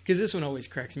straightaway, because this one always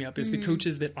cracks me up, is the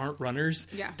coaches that aren't runners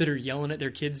that are yelling at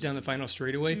their kids down the final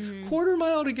straightaway, 1/4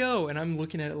 mile to go. And I'm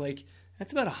looking at it like,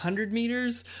 that's about 100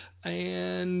 meters,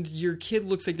 and your kid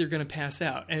looks like they're going to pass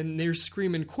out. And they're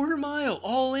screaming, 1/4 mile,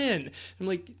 all in. I'm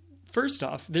like, first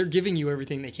off, they're giving you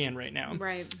everything they can right now.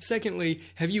 Right. Secondly,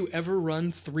 have you ever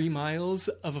run 3 miles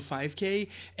of a 5K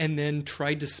and then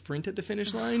tried to sprint at the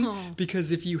finish line?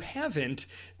 Because if you haven't,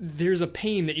 there's a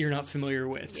pain that you're not familiar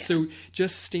with. Yeah. So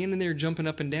just standing there jumping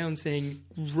up and down saying,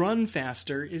 run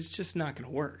faster, is just not going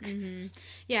to work.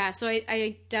 Yeah, so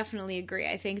I definitely agree.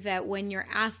 I think that when your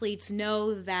athletes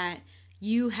know that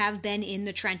you have been in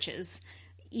the trenches,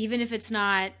 even if it's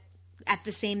not at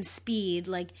the same speed,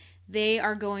 like, they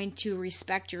are going to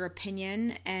respect your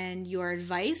opinion and your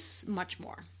advice much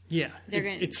more. Yeah,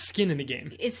 it's skin in the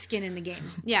game. It's skin in the game.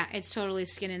 Yeah, it's totally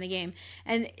skin in the game.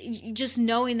 And just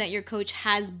knowing that your coach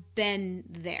has been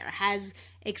there, has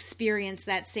experienced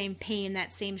that same pain,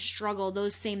 that same struggle,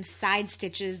 those same side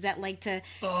stitches that like to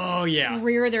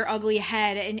rear their ugly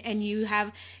head, and you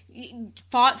have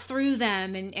fought through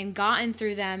them and gotten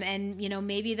through them, and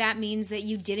maybe that means that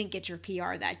you didn't get your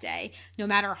PR that day, no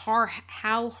matter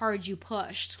how hard you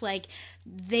pushed. Like,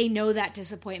 they know that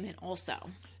disappointment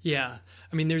also. Yeah,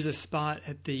 I mean, there's a spot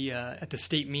at the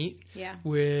state meet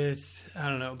with, I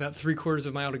don't know, about 3/4 of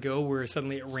a mile to go, where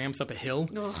suddenly it ramps up a hill.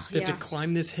 They have to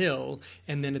climb this hill,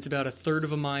 and then it's about 1/3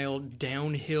 of a mile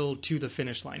downhill to the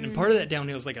finish line. And part of that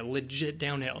downhill is like a legit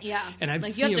downhill. Yeah, and I've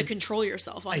like, seen you have to control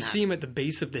yourself on that. I see them at the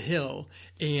base of the hill,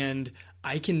 and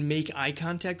I can make eye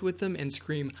contact with them and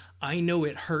scream, I know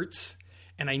it hurts,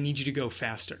 and I need you to go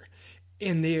faster.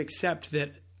 And they accept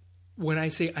that when I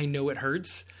say I know it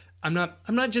hurts, I'm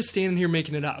not just standing here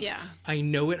making it up. Yeah. I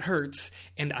know it hurts,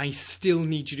 and I still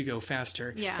need you to go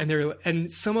faster. Yeah.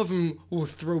 And some of them will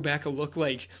throw back a look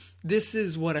like, this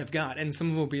is what I've got. And some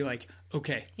of them will be like,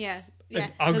 okay. Yeah.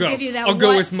 I'll They'll go. give you that I'll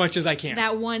go as much as I can.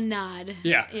 That one nod.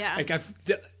 Yeah. Yeah. Like,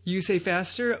 you say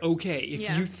faster? Okay. If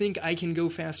Yeah. you think I can go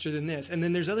faster than this. And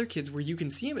then there's other kids where you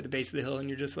can see them at the base of the hill, and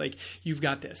you're just like, you've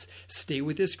got this. Stay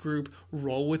with this group,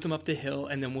 roll with them up the hill,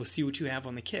 and then we'll see what you have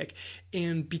on the kick.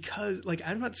 And because, like,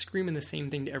 I'm not screaming the same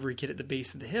thing to every kid at the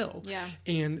base of the hill. Yeah.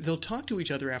 And they'll talk to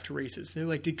each other after races. They're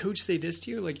like, did coach say this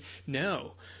to you? Like,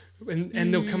 no.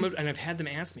 And they'll come up, and I've had them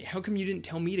ask me, how come you didn't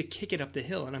tell me to kick it up the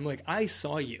hill? And I'm like, I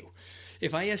saw you.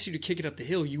 If I asked you to kick it up the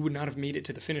hill, you would not have made it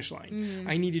to the finish line.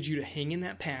 I needed you to hang in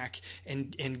that pack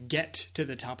and get to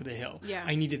the top of the hill. Yeah.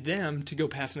 I needed them to go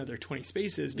past another 20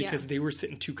 spaces because they were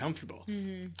sitting too comfortable.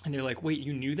 And they're like, wait,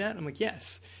 you knew that? I'm like,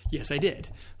 yes, I did.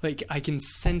 Like, I can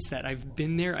sense that. I've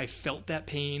been there. I felt that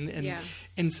pain.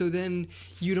 And so then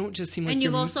you don't just seem like and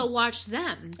you've also watched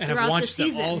them and throughout I've watched the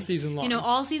season. Them all season long.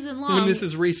 All season long. When this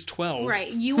is race 12.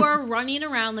 Right. You are running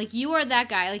around like you are that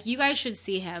guy. Like, you guys should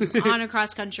see him on a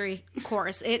cross country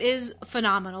course. It is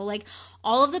phenomenal. Like,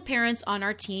 all of the parents on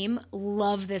our team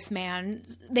love this man.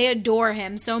 They adore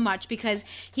him so much because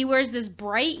he wears this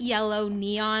bright yellow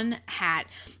neon hat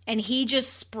and he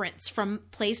just sprints from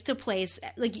place to place.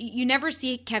 Like, you never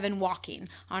see Kevin walking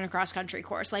on a cross country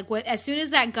course. Like, as soon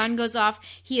as that gun goes off,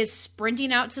 he is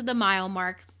sprinting out to the mile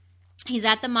mark. He's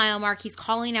at the mile mark. He's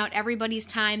calling out everybody's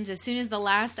times. As soon as the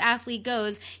last athlete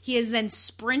goes, he is then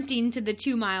sprinting to the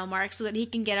 2 mile mark so that he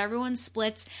can get everyone's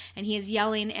splits, and he is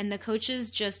yelling, and the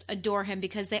coaches just adore him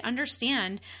because they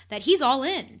understand that he's all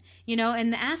in,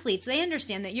 and the athletes, they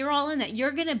understand that you're all in, that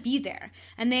you're going to be there.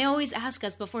 And they always ask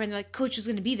us before, and they're like, Coach is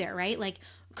going to be there, right? Like,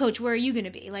 Coach, where are you going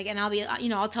to be? Like, and I'll be,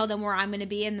 I'll tell them where I'm going to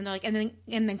be. And then they're like, and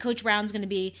then Coach Brown's going to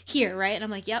be here, right? And I'm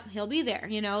like, yep, he'll be there,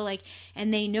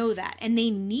 and they know that. And they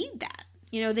need that.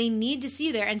 They need to see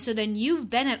you there. And so then you've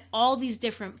been at all these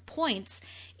different points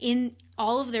in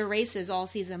all of their races all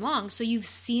season long. So you've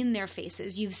seen their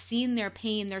faces. You've seen their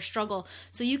pain, their struggle.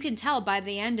 So you can tell by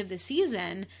the end of the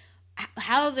season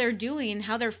how they're doing,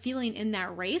 how they're feeling in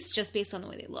that race just based on the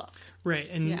way they look. Right.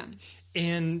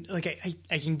 And like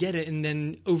I can get it. And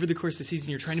then over the course of the season,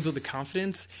 you're trying to build the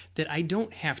confidence that I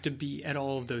don't have to be at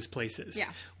all of those places,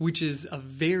 which is a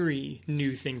very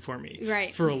new thing for me.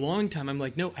 Right. For a long time, I'm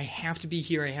like, no, I have to be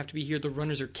here. I have to be here. The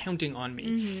runners are counting on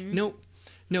me.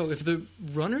 No, if the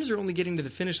runners are only getting to the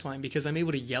finish line because I'm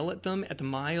able to yell at them at the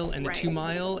mile and the 2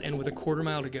 mile and with a quarter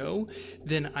mile to go,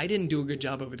 then I didn't do a good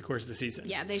job over the course of the season.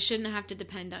 Yeah, they shouldn't have to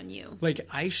depend on you. Like,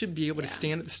 I should be able to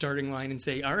stand at the starting line and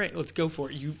say, all right, let's go for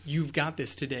it. You've got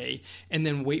this today, and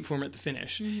then wait for them at the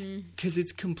finish. Because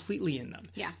it's completely in them.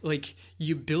 Yeah. Like,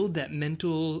 you build that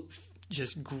mental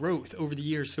just growth over the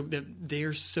years so that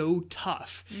they're so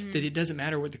tough that it doesn't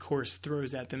matter what the course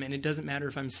throws at them, and it doesn't matter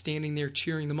if I'm standing there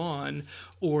cheering them on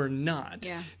or not,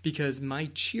 because my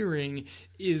cheering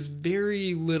is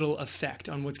very little effect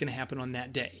on what's going to happen on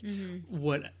that day.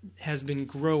 What has been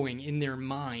growing in their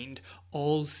mind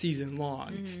all season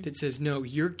long that says, no,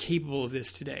 you're capable of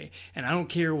this today, and I don't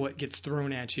care what gets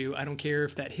thrown at you. I don't care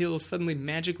if that hill suddenly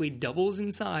magically doubles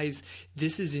in size.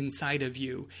 This is inside of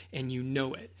you, and you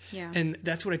know it. Yeah. And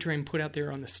that's what I try and put out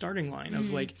there on the starting line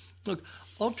of like, look,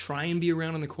 I'll try and be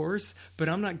around on the course, but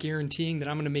I'm not guaranteeing that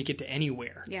I'm going to make it to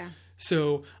anywhere. Yeah.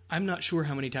 So I'm not sure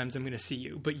how many times I'm going to see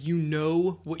you, but you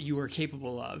know what you are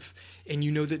capable of, and you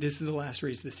know that this is the last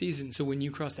race of the season. So when you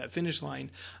cross that finish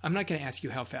line, I'm not going to ask you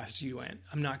how fast you went.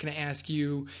 I'm not going to ask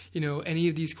you, any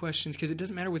of these questions, because it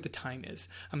doesn't matter what the time is.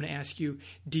 I'm going to ask you,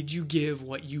 did you give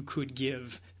what you could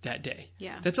give that day?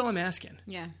 Yeah. That's all I'm asking.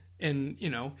 Yeah. And,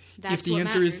 That's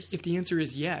if the answer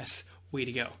is yes, way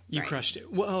to go. You crushed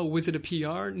it. Well, was it a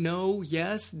PR? No,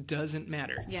 yes, doesn't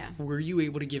matter. Yeah. Were you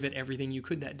able to give it everything you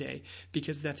could that day?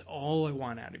 Because that's all I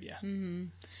want out of you.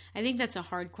 I think that's a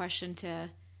hard question to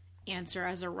answer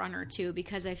as a runner, too,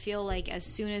 because I feel like as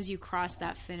soon as you cross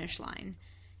that finish line,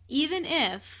 even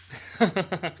if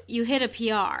you hit a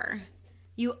PR,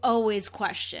 you always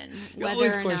question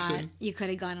whether or not you could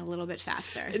have gone a little bit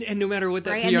faster. And no matter what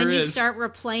that PR is. And then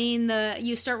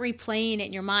you start replaying it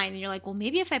in your mind, and you're like, well,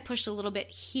 maybe if I pushed a little bit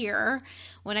here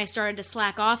when I started to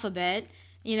slack off a bit,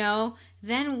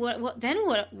 then what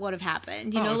would have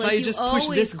happened? If I had just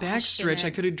pushed this backstretch, I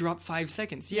could have dropped 5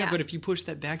 seconds. Yeah, but if you pushed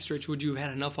that backstretch, would you have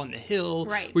had enough on the hill?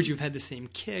 Right. Would you have had the same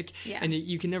kick? Yeah. And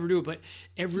you can never do it. But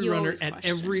every runner at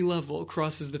every level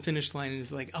crosses the finish line and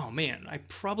is like, oh man, I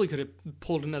probably could have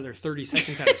pulled another 30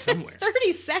 seconds out of somewhere.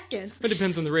 30 seconds? But it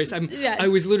depends on the race. I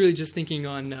was literally just thinking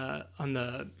on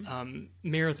the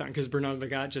marathon, because Bernard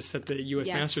Lagat just set the U.S.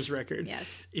 Masters record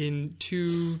in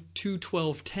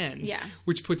 2:12:10,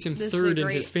 which puts him third in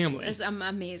his family. It's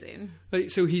amazing.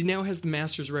 So he now has the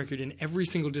Masters record in every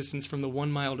single distance from the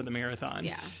 1 mile to the marathon.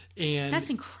 Yeah. And that's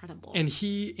incredible. And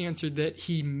he answered that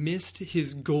he missed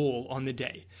his goal on the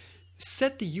day.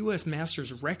 Set the U.S.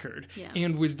 Masters record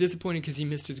and was disappointed because he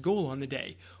missed his goal on the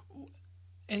day.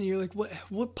 And you're like,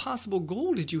 what possible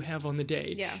goal did you have on the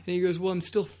day? Yeah. And he goes, well, I'm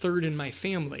still third in my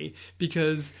family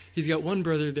because he's got one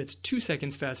brother that's 2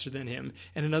 seconds faster than him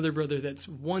and another brother that's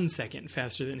 1 second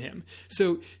faster than him.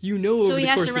 So so he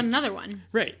has to run another one.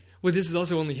 Right. Well, this is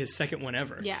also only his second one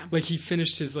ever. Yeah. Like, he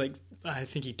finished his, I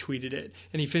think he tweeted it,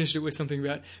 and he finished it with something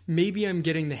about, maybe I'm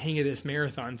getting the hang of this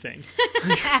marathon thing.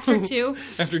 After 2?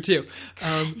 After 2.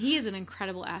 He is an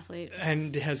incredible athlete.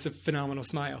 And has a phenomenal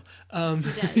smile. He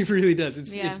does. He really does.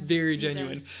 It's very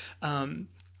genuine.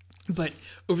 But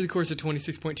over the course of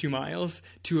 26.2 miles,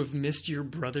 to have missed your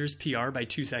brother's PR by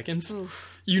 2 seconds,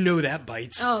 that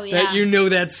bites. Oh, yeah.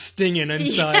 That's stinging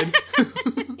inside.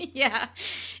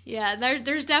 Yeah,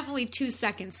 there's definitely 2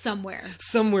 seconds somewhere.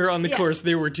 Somewhere on the course,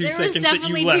 there were 2 seconds that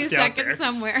you left out there. There was definitely 2 seconds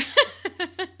somewhere.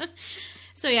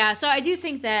 So I do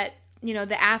think that,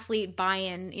 the athlete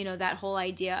buy-in, that whole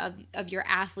idea of your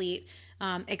athlete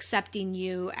accepting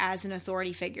you as an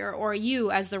authority figure, or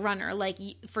you as the runner, like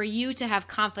for you to have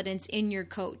confidence in your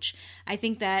coach. I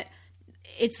think that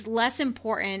it's less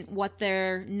important what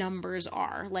their numbers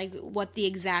are, like what the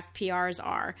exact PRs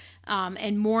are,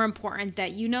 and more important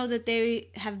that you know that they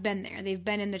have been there. They've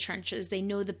been in the trenches. They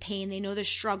know the pain. They know the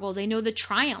struggle. They know the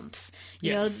triumphs.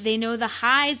 You know, they know the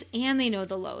highs and they know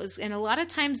the lows. And a lot of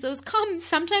times those come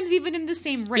sometimes even in the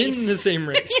same race. In the same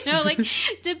race. You know, like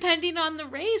depending on the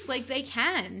race, like they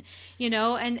can, you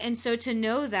know, and so to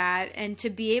know that and to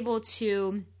be able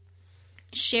to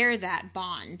share that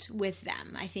bond with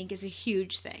them, I think is a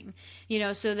huge thing, you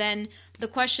know. So then the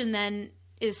question then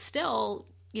is still,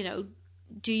 you know,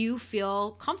 do you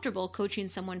feel comfortable coaching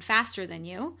someone faster than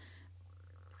you?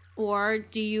 Or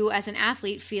do you as an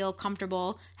athlete feel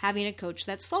comfortable having a coach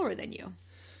that's slower than you?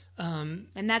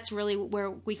 And that's really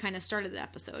where we kind of started the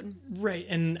episode. Right.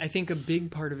 And I think a big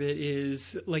part of it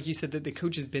is, like you said, that the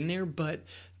coach has been there, but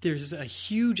there's a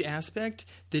huge aspect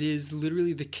that is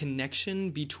literally the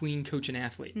connection between coach and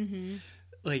athlete. Mm-hmm.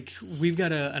 Like, we've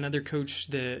got another coach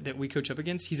that we coach up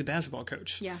against. He's a basketball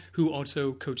coach who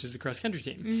also coaches the cross-country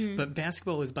team. Mm-hmm. But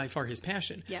basketball is by far his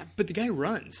passion. Yeah. But the guy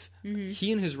runs. Mm-hmm.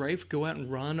 He and his wife go out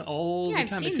and run all the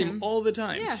time. I see him all the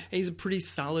time. Yeah. And he's a pretty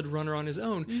solid runner on his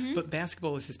own. Mm-hmm. But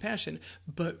basketball is his passion.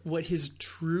 But what his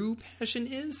true passion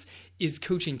is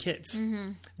coaching kids.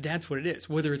 Mm-hmm. That's what it is.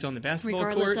 Whether it's on the basketball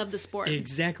court. Regardless of the sport.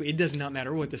 Exactly. It does not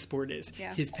matter what the sport is.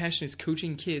 Yeah. His passion is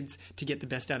coaching kids to get the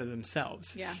best out of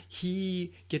themselves. Yeah.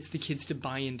 He gets the kids to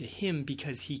buy into him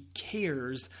because he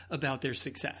cares about their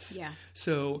success. Yeah.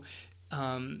 So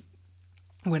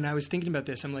when I was thinking about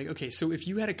this, I'm like, okay, so if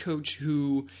you had a coach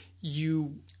who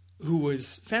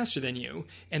was faster than you,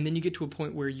 and then you get to a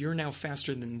point where you're now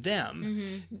faster than them,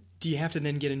 mm-hmm. do you have to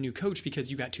then get a new coach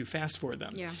because you got too fast for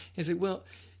them? Yeah. And it's like, well,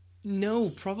 no,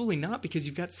 probably not, because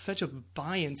you've got such a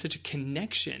buy-in, such a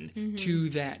connection mm-hmm. to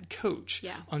that coach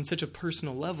on such a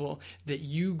personal level that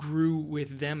you grew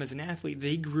with them as an athlete.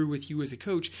 They grew with you as a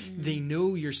coach. Mm-hmm. They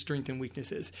know your strengths and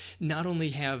weaknesses. Not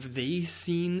only have they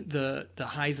seen the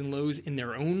highs and lows in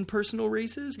their own personal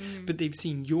races, mm-hmm. but they've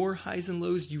seen your highs and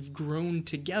lows. You've grown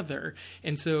together.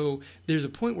 And so there's a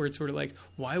point where it's sort of like,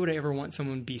 why would I ever want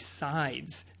someone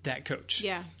besides that coach?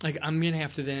 Yeah. Like, I'm going to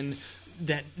have to then...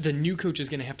 that the new coach is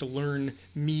going to have to learn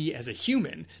me as a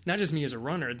human, not just me as a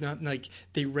runner. Not like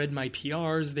they read my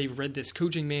PRs, they've read this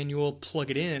coaching manual, plug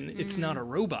it in. Mm-hmm. It's not a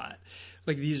robot.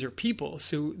 Like, these are people.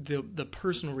 So the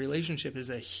personal relationship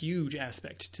is a huge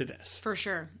aspect to this. For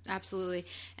sure. Absolutely.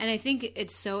 And I think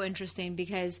it's so interesting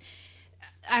because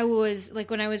I was like,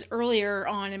 when I was earlier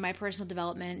on in my personal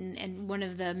development and one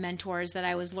of the mentors that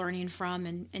I was learning from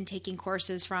and taking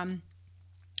courses from,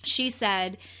 she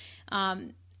said,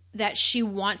 that she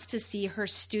wants to see her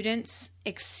students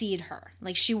exceed her.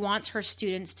 Like, she wants her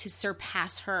students to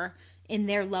surpass her in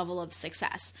their level of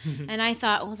success. Mm-hmm. And I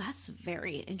thought, well, that's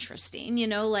very interesting, you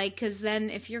know, like, because then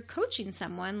if you're coaching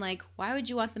someone, like, why would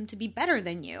you want them to be better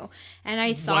than you? And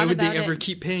I thought, why would they ever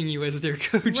keep paying you as their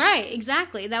coach? Right,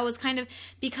 exactly. That was kind of,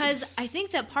 because I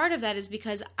think that part of that is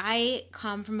because I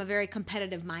come from a very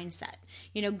competitive mindset.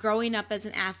 You know, growing up as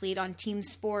an athlete on team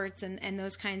sports and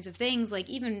those kinds of things, like,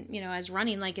 even, you know, as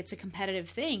running, like, it's a competitive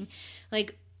thing.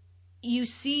 Like, you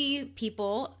see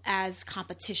people as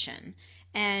competition,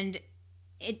 and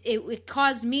it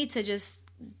caused me to just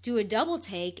do a double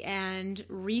take and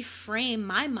reframe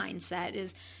my mindset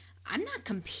is, I'm not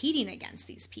competing against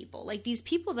these people. Like, these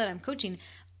people that I'm coaching,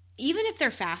 even if they're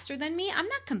faster than me, I'm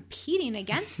not competing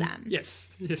against them. Yes,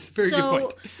 very good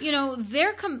point. So, you know,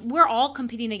 we're all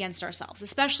competing against ourselves,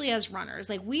 especially as runners.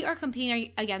 Like, we are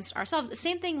competing against ourselves. The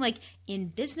same thing, like, in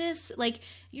business. Like,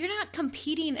 you're not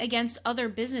competing against other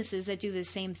businesses that do the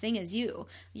same thing as you.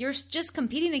 You're just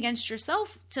competing against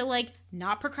yourself to, like,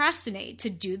 not procrastinate, to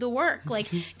do the work, like,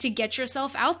 to get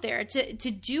yourself out there, to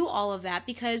do all of that.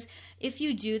 Because if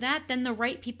you do that, then the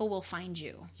right people will find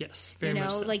you. Yes, very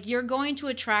much so. Like, you're going to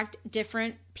attract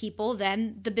different people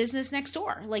than the business next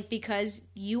door, like, because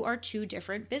you are two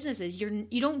different businesses.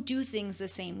 You don't do things the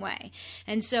same way.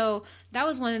 And so that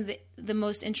was one of the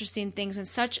most interesting things, and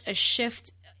such a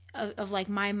shift of like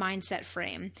my mindset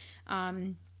frame,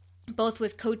 both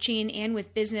with coaching and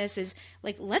with business, is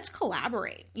like, let's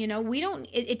collaborate. You know,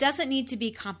 it doesn't need to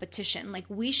be competition. Like,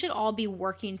 we should all be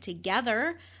working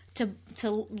together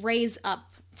to raise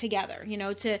up together, you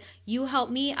know, to you help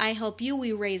me, I help you,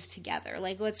 we raise together.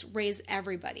 Like, let's raise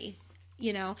everybody,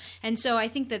 you know? And so I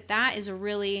think that is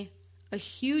a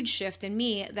huge shift in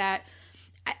me, that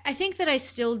I think that I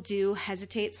still do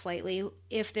hesitate slightly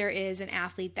if there is an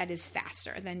athlete that is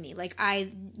faster than me. Like,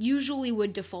 I usually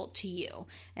would default to you.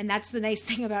 And that's the nice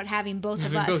thing about having both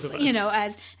of us, you know,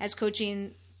 as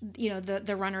coaching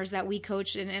the runners that we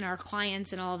coach and our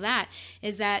clients and all of that,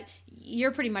 is that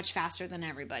you're pretty much faster than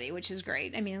everybody, which is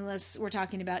great. I mean, unless we're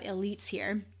talking about elites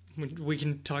here. We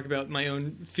can talk about my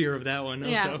own fear of that one also.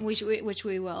 Yeah, which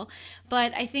we will.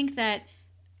 But I think that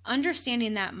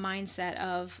understanding that mindset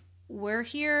of we're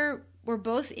here, we're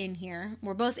both in here,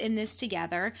 we're both in this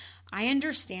together. I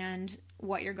understand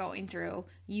what you're going through.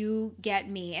 You get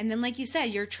me. And then, like you said,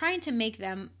 you're trying to make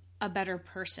them a better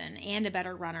person and a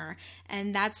better runner.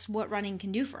 And that's what running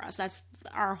can do for us. That's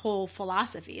our whole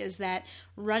philosophy, is that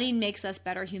running makes us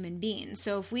better human beings.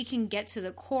 So if we can get to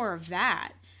the core of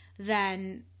that,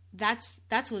 then that's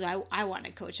what I want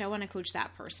to coach. I want to coach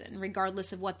that person,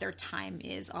 regardless of what their time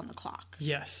is on the clock.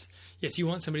 Yes. You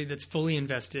want somebody that's fully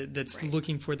invested, that's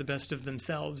looking for the best of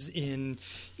themselves in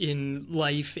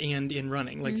life and in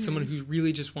running. Like someone who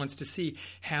really just wants to see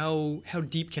how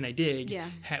deep can I dig? Yeah.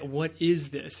 What is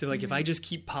this? So like if I just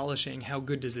keep polishing, how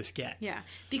good does this get? Yeah.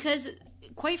 Because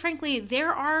quite frankly,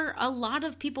 there are a lot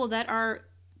of people that are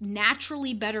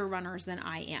naturally better runners than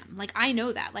I am. Like, I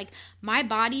know that. Like, my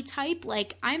body type,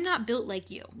 like, I'm not built like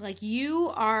you. Like,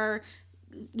 you are,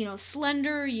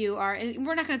 slender. You are, and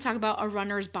we're not going to talk about a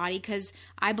runner's body, because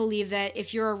I believe that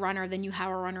if you're a runner, then you have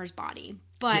a runner's body.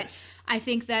 But I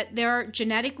think that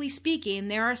genetically speaking,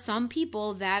 there are some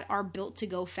people that are built to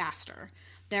go faster.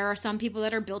 There are some people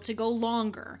that are built to go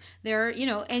longer.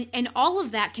 And all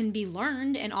of that can be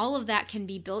learned, and all of that can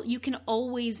be built. You can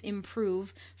always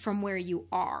improve from where you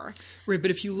are. Right, but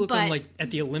if you look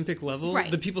at the Olympic level,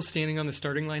 the people standing on the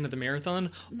starting line of the marathon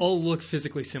all look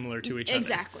physically similar to each other.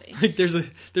 Exactly. Like there's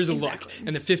a look,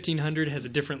 and the 1500 has a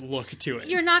different look to it.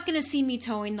 You're not going to see me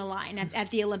towing the line at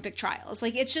the Olympic trials.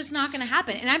 Like, it's just not going to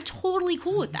happen, and I'm totally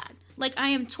cool with that. Like, I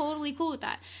am totally cool with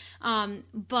that.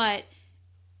 But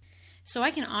so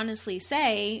I can honestly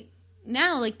say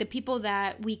now, like, the people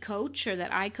that we coach or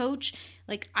that I coach,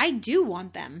 like, I do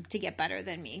want them to get better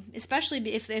than me,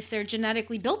 especially if they're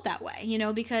genetically built that way,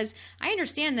 because I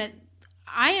understand that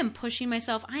I am pushing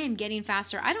myself. I am getting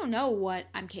faster. I don't know what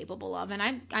I'm capable of, and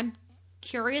I'm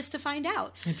curious to find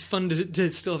out. It's fun to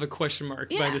still have a question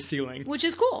mark by the ceiling. Which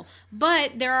is cool.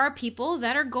 But there are people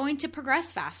that are going to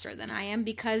progress faster than I am,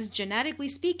 because genetically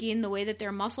speaking, the way that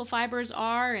their muscle fibers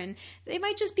are, and they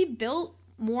might just be built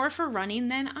more for running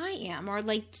than I am, or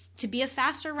like to be a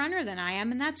faster runner than I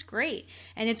am, and that's great.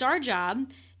 And it's our job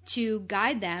to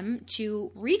guide them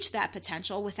to reach that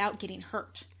potential without getting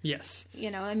hurt. Yes.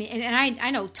 I mean, and I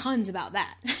know tons about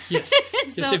that. Yes.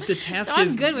 So, if the task I'm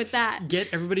is good with that. Get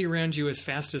everybody around you as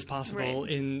fast as possible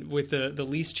with the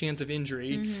least chance of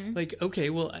injury, like,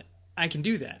 okay, well, I can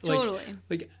do that. Totally.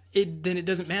 Then it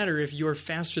doesn't matter if you're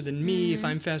faster than me, if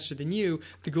I'm faster than you.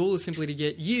 The goal is simply to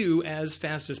get you as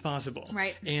fast as possible.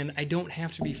 Right. And I don't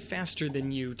have to be faster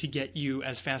than you to get you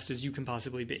as fast as you can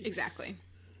possibly be. Exactly.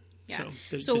 Yeah.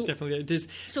 So there's definitely.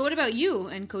 So what about you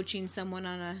and coaching someone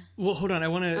on a... Well, hold on. I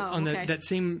want to, that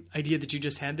same idea that you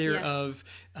just had there of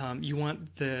you want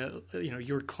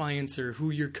your clients or who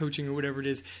you're coaching or whatever it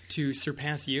is to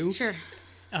surpass you. Sure.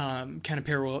 Kind of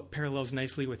parallels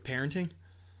nicely with parenting.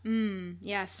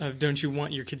 Yes. Don't you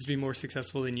want your kids to be more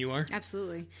successful than you are?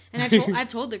 Absolutely. And I've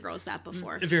told the girls that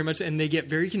before. Very much. And they get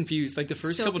very confused. Like the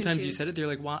first couple times you said it, they're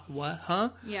like, what, huh?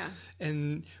 Yeah.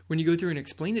 And when you go through and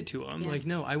explain it to them, like,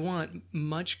 no, I want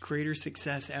much greater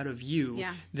success out of you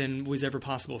than was ever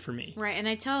possible for me. Right. And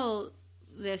I tell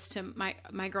this to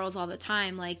my girls all the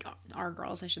time, like our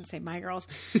girls, I shouldn't say my girls.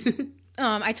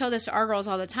 I tell this to our girls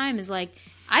all the time, is like,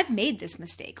 I've made this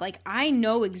mistake. Like, I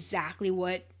know exactly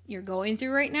what you're going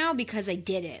through right now because I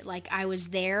did it. Like, I was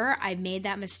there, I made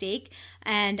that mistake,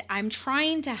 and I'm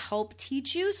trying to help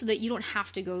teach you so that you don't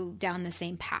have to go down the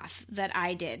same path that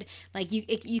I did. Like,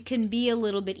 you can be a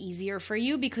little bit easier for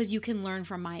you because you can learn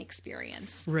from my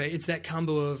experience. Right. It's that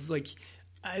combo of like,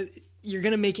 you're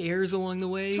going to make errors along the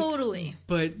way. Totally.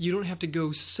 But you don't have to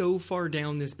go so far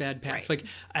down this bad path. Right. Like,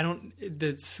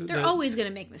 they're always going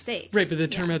to make mistakes. Right, but the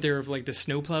term out there of like the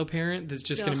snowplow parent that's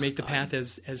just going to make the path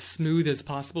as smooth as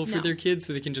possible for their kids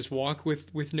so they can just walk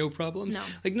with no problems. No.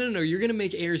 Like, no, you're going to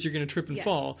make errors, you're going to trip and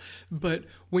fall. But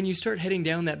when you start heading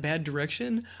down that bad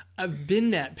direction, I've been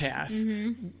that path.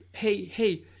 Mm-hmm.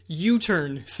 Hey,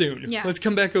 U-turn soon. Yeah. Let's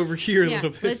come back over here a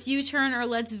little bit. Let's U-turn or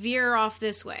let's veer off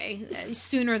this way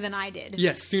sooner than I did.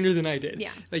 Yes, sooner than I did.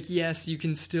 Yeah. Like, yes, you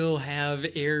can still have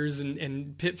errors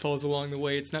and pitfalls along the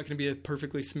way. It's not going to be a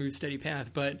perfectly smooth, steady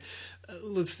path, but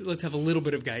let's have a little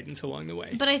bit of guidance along the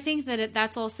way. But I think that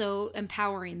that's also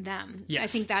empowering them. Yes. I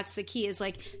think that's the key, is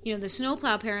like, you know, the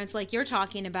snowplow parents like you're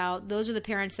talking about, those are the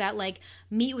parents that like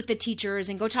meet with the teachers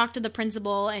and go talk to the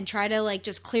principal and try to like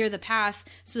just clear the path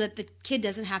so that the kid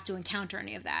doesn't have to encounter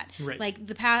any of that. Right. Like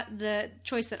the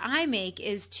choice that I make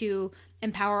is to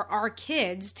empower our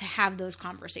kids to have those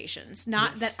conversations,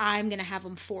 not that I'm going to have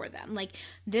them for them. Like,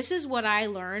 this is what I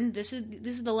learned. This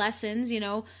is the lessons, you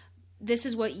know, this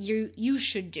is what you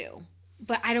should do,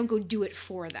 but I don't go do it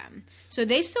for them. So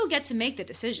they still get to make the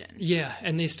decision. Yeah.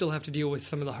 And they still have to deal with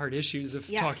some of the hard issues of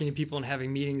talking to people and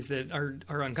having meetings that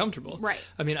are uncomfortable. Right.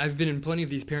 I mean, I've been in plenty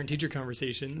of these parent-teacher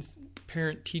conferences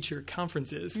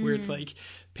where it's like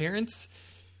parents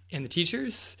and the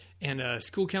teachers and a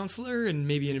school counselor and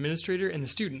maybe an administrator and the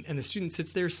student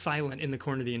sits there silent in the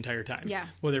corner the entire time. Yeah.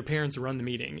 Well, their parents run the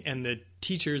meeting and the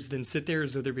teachers then sit there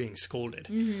as though they're being scolded.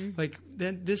 Like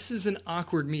that, this is an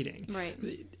awkward meeting. Right.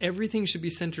 Everything should be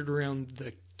centered around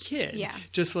the kid. Yeah.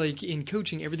 Just like in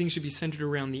coaching, everything should be centered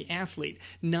around the athlete,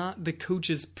 not the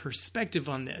coach's perspective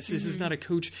on this. This is not a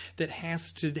coach that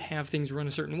has to have things run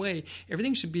a certain way.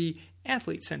 Everything should be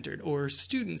athlete-centered or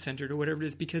student-centered or whatever it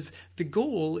is, because the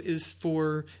goal is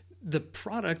for the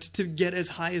product to get as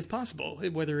high as possible,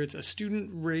 whether it's a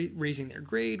student raising their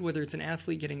grade, whether it's an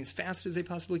athlete getting as fast as they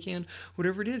possibly can,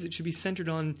 whatever it is, it should be centered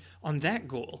on that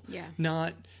goal,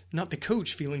 not the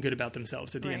coach feeling good about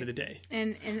themselves at the end of the day.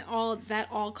 And all that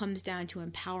all comes down to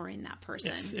empowering that person.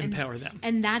 Yes, empower them.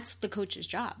 And that's the coach's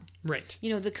job. Right.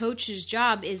 You know, the coach's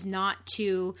job is not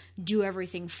to do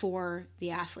everything for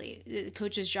the athlete. The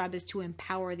coach's job is to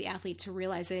empower the athlete to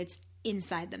realize that it's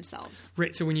inside themselves.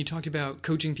 Right. So when you talked about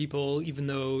coaching people, even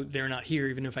though they're not here,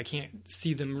 even if I can't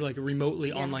see them like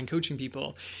remotely online coaching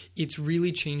people, it's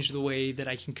really changed the way that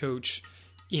I can coach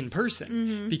in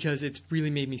person, because it's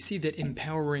really made me see that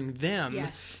empowering them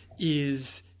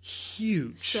is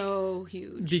huge. So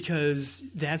huge. Because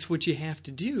that's what you have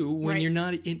to do when you're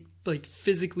not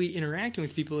physically interacting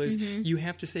with people, is you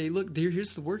have to say, look,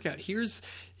 here's the workout. Here's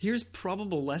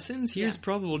probable lessons. Here's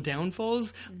probable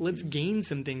downfalls. Let's gain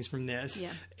some things from this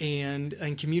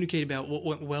and communicate about what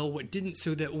went well, what didn't,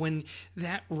 so that when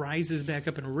that rises back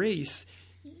up in a race,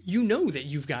 you know that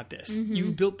you've got this.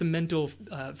 You've built the mental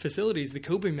facilities, the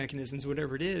coping mechanisms,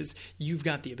 whatever it is. You've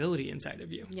got the ability inside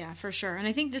of you. Yeah, for sure. And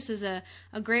I think this is a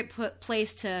great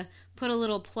place to put a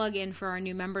little plug in for our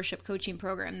new membership coaching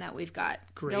program that we've got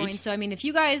going. So, I mean, if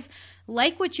you guys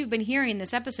like what you've been hearing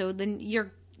this episode, then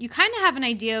you kind of have an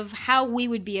idea of how we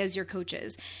would be as your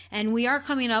coaches. And we are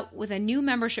coming up with a new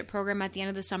membership program at the end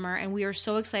of the summer, and we are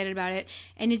so excited about it.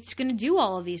 And it's going to do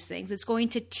all of these things. It's going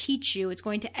to teach you, it's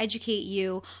going to educate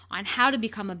you on how to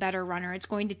become a better runner. It's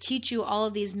going to teach you all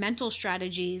of these mental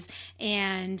strategies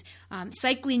and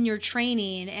cycling your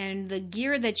training and the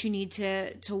gear that you need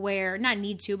to wear. Not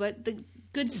need to, but the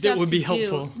good stuff that would be to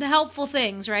helpful. Do. The helpful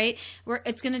things, right? Where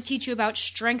it's going to teach you about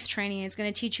strength training. It's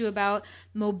going to teach you about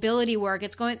mobility work.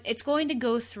 It's going to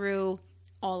go through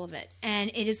all of it.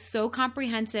 And it is so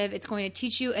comprehensive. It's going to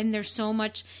teach you, and there's so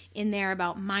much in there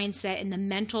about mindset and the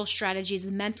mental strategies,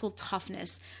 the mental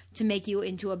toughness to make you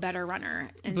into a better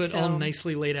runner. And but all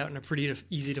nicely laid out in a pretty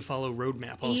easy to follow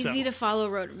roadmap also. Easy to follow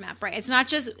roadmap, right? It's not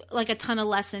just like a ton of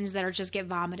lessons that are just get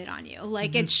vomited on you.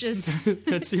 Like it's just...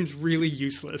 That seems really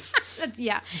useless.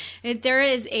 There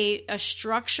is a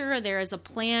structure, there is a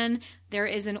plan, there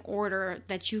is an order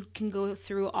that you can go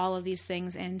through all of these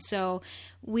things. And so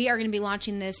we are going to be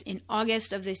launching this in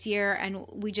August of this year, and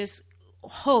we just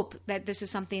hope that this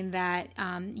is something that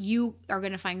you are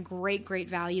going to find great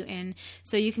value in.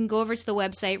 So you can go over to the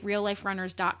website,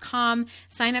 realliferunners.com,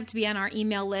 sign up to be on our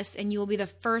email list, and you will be the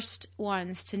first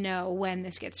ones to know when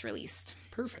this gets released.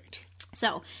 Perfect.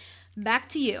 So back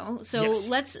to you. So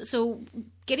so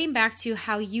getting back to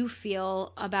how you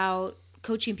feel about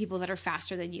coaching people that are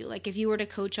faster than you, like if you were to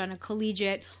coach on a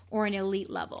collegiate or an elite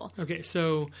level. Okay,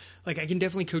 so like I can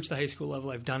definitely coach the high school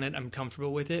level. I've done it. I'm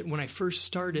comfortable with it. When I first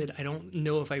started, I don't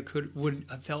know if I would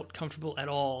have felt comfortable at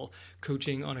all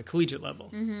coaching on a collegiate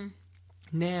level.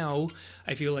 Now,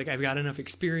 I feel like I've got enough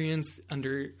experience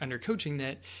under coaching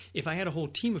that if I had a whole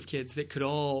team of kids that could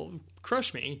all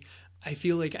crush me, I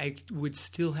feel like I would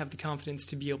still have the confidence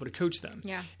to be able to coach them.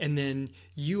 Yeah. And then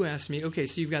you asked me, okay,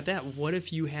 so you've got that. What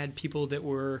if you had people that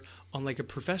were on like a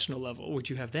professional level? Would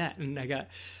you have that? And I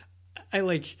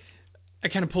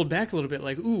kind of pulled back a little bit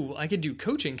like, ooh, I could do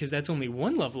coaching because that's only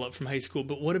one level up from high school.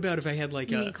 But what about if I had like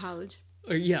you mean college?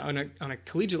 Or yeah, on a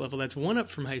collegiate level, that's one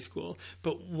up from high school.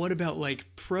 But what about like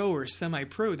pro or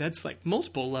semi-pro? That's like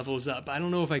multiple levels up. I don't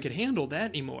know if I could handle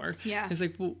that anymore. Yeah. It's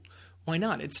like, well, Why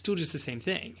not? It's still just the same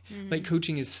thing. Like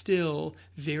coaching is still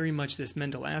very much this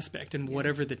mental aspect, and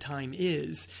whatever the time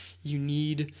is, you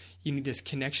need this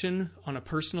connection on a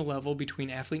personal level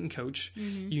between athlete and coach.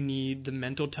 You need the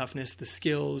mental toughness, the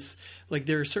skills. Like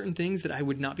there are certain things that I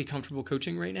would not be comfortable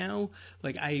coaching right now.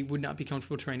 Like I would not be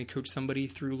comfortable trying to coach somebody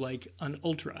through like an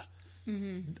ultra.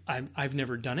 I've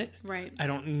never done it. Right. I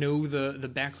don't know the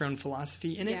background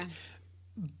philosophy in it. Yeah.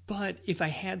 But if I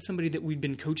had somebody that we'd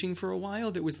been coaching for a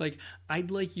while that was like,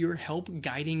 I'd like your help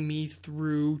guiding me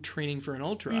through training for an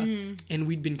ultra, and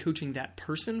we'd been coaching that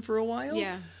person for a while,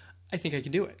 I think I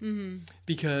could do it.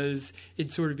 Because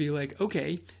it'd sort of be like,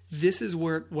 okay, this is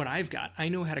what I've got. I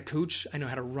know how to coach. I know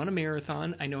how to run a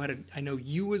marathon. I know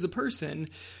you as a person.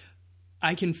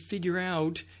 I can figure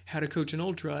out how to coach an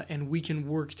ultra, and we can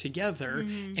work together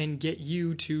and get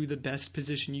you to the best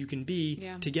position you can be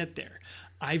to get there.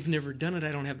 I've never done it.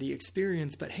 I don't have the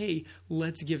experience, but hey,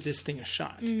 let's give this thing a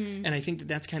shot. And I think that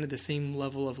that's kind of the same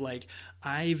level of like,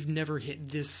 I've never hit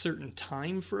this certain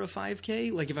time for a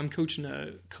 5K. Like if I'm coaching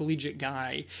a collegiate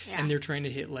guy and they're trying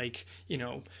to hit like,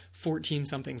 14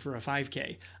 something for a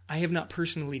 5K. I have not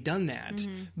personally done that,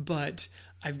 but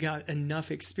I've got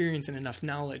enough experience and enough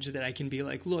knowledge that I can be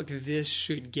like, look, this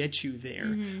should get you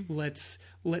there. Let's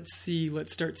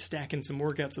start stacking some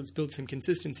workouts. Let's build some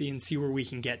consistency and see where we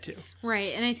can get to.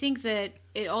 Right. And I think that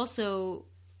it also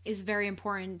is very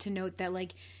important to note that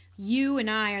like you and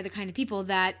I are the kind of people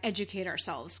that educate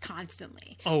ourselves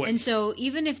constantly. Always. And so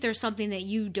even if there's something that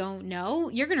you don't know,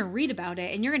 you're going to read about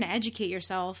it and you're going to educate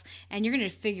yourself and you're going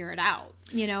to figure it out,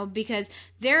 because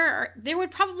there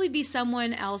would probably be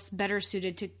someone else better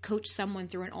suited to coach someone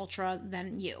through an ultra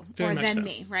than you Very or much than so.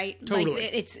 me, right?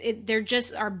 Totally. Like there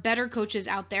just are better coaches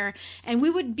out there, and we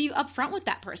would be upfront with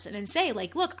that person and say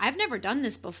like, look, I've never done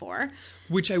this before.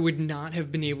 Which I would not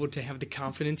have been able to have the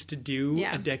confidence to do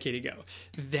a decade ago.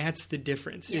 That's the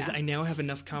difference, is I now have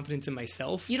enough confidence in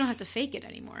myself. You don't have to fake it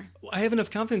anymore. I have enough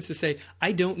confidence to say,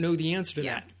 I don't know the answer to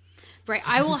that. Right.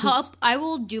 I will help. I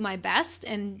will do my best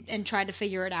and try to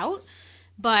figure it out.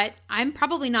 But I'm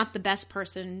probably not the best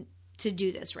person to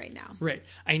do this right now. Right.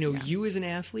 I know you as an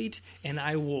athlete, and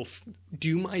I will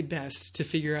do my best to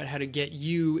figure out how to get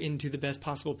you into the best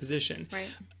possible position. Right.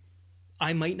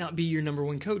 I might not be your number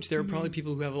one coach. There are probably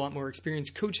people who have a lot more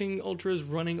experience coaching ultras,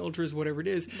 running ultras, whatever it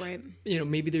is. Right.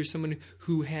 Maybe there's someone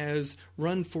who has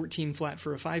run 14 flat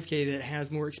for a 5K that has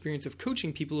more experience of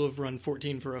coaching people who have run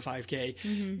 14 for a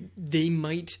 5K. They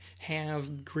might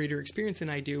have greater experience than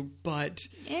I do, but...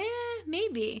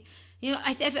 maybe.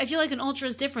 I feel like an ultra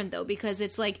is different, though, because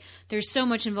it's like there's so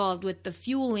much involved with the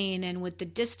fueling and with the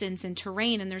distance and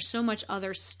terrain, and there's so much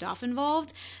other stuff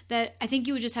involved that I think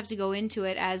you would just have to go into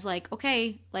it as like,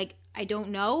 okay, like I don't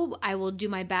know, I will do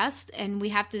my best, and we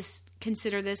have to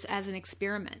consider this as an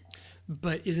experiment.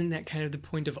 But isn't that kind of the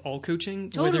point of all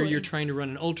coaching? Totally. Whether you're trying to run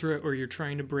an ultra or you're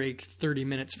trying to break 30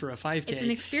 minutes for a 5K. It's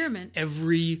an experiment.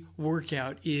 Every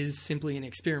workout is simply an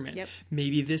experiment. Yep.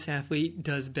 Maybe this athlete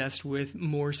does best with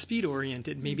more speed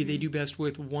oriented. Maybe they do best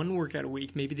with one workout a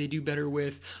week. Maybe they do better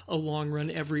with a long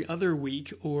run every other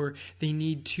week, or they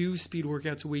need 2 speed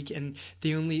workouts a week and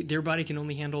their body can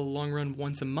only handle a long run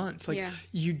once a month. Like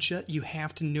you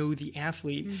have to know the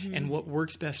athlete and what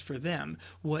works best for them,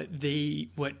 what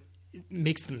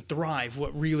makes them thrive,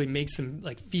 what really makes them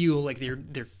like feel like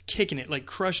they're kicking it, like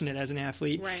crushing it as an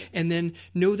athlete, right. And then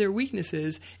know their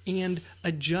weaknesses and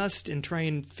adjust and try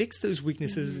and fix those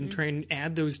weaknesses and try and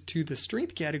add those to the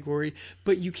strength category.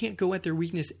 But you can't go at their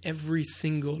weakness every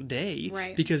single day,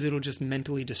 right. Because it'll just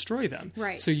mentally destroy them.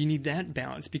 Right. So you need that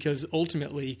balance, because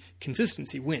ultimately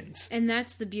consistency wins. And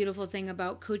that's the beautiful thing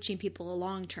about coaching people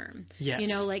long term.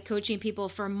 Yes. Like coaching people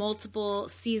for multiple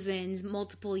seasons,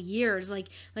 multiple years. Like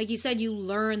you said, you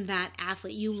learn that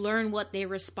athlete. You learn what they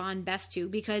respond best to,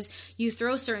 because you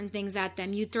throw certain things at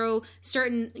them. You throw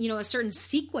certain, a certain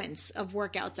sequence of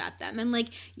workouts at them. And like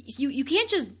you can't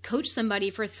just coach somebody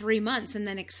for 3 months and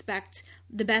then expect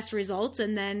the best results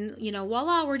and then,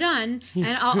 voila, we're done.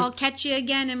 And I'll catch you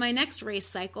again in my next race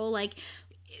cycle. Like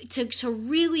to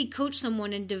really coach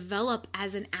someone and develop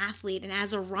as an athlete and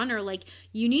as a runner, like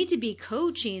you need to be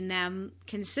coaching them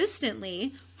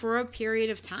consistently for a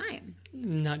period of time.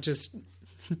 Not just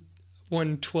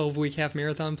one 12-week half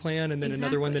marathon plan and then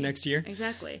another one the next year.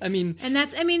 Exactly.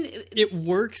 It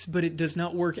works, but it does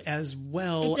not work as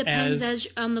well. It depends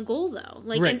on the goal, though.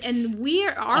 Like, right. and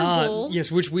our goal.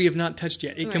 Yes, which we have not touched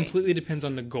yet. It completely depends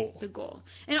on the goal. The goal.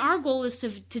 And our goal is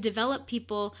to develop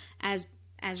people as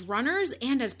runners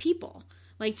and as people.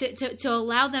 like to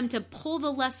allow them to pull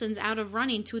the lessons out of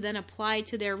running to then apply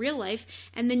to their real life,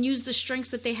 and then use the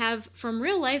strengths that they have from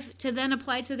real life to then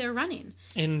apply to their running.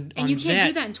 And you can't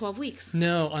do that in 12 weeks.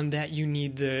 No, on that you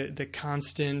need the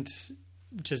constant,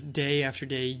 just day after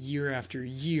day, year after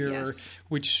year, Yes.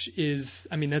 which is,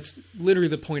 I mean, that's literally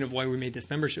the point of why we made this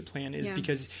membership plan, is Yeah.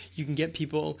 because you can get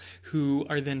people who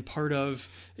are then part of,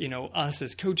 us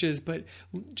as coaches, but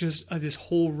just this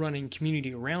whole running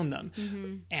community around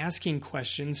them, asking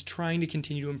questions, trying to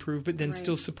continue to improve, but then Right.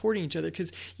 still supporting each other.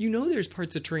 Because there's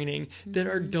parts of training that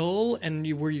are dull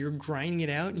and where you're grinding it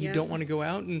out and you Yeah. don't want to go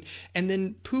out, and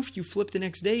then poof, you flip the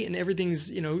next day and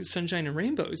everything's, sunshine and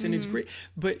rainbows, and it's great.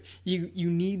 But you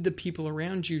need the people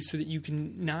around you so that you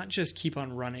can not just keep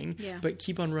on running, Yeah. but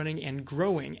keep on running and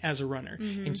growing as a runner,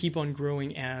 and keep on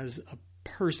growing as a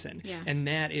person. Yeah. And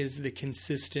that is the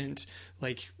consistent,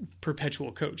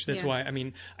 perpetual coach. That's Yeah.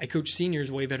 why, I coach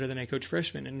seniors way better than I coach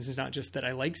freshmen. And it's not just that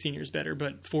I like seniors better,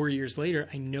 but 4 years later,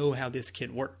 I know how this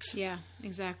kid works. Yeah,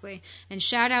 exactly. And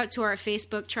shout out to our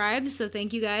Facebook tribe. So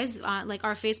thank you guys. Our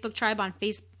Facebook tribe on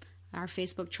our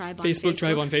Facebook tribe on Facebook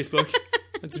tribe on Facebook.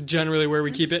 That's generally where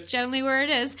we keep it. Generally where it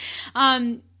is.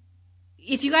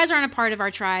 If you guys aren't a part of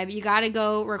our tribe, you got to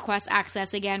go request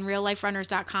access. Again,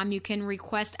 realliferunners.com. You can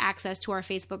request access to our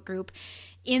Facebook group.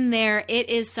 In there, it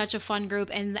is such a fun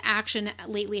group, and the action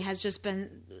lately has just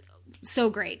been so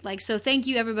great. So thank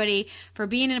you everybody for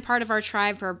being a part of our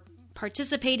tribe, for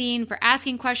participating, for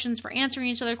asking questions, for answering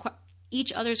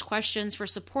each other's questions, for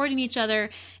supporting each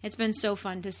other. It's been so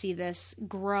fun to see this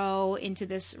grow into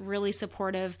this really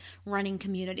supportive running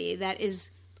community that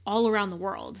is all around the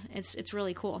world. It's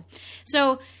really cool.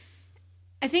 So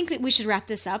I think that we should wrap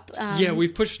this up. Yeah,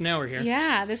 we've pushed an hour here.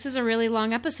 Yeah, this is a really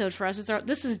long episode for us.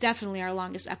 This is definitely our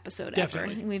longest episode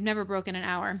Definitely. ever. We've never broken an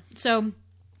hour. So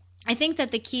I think that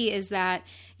the key is that,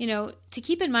 to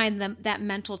keep in mind that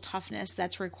mental toughness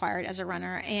that's required as a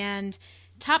runner. And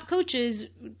top coaches,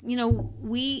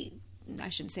 I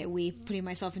shouldn't say we, putting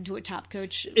myself into a top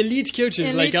coach. Elite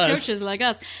coaches like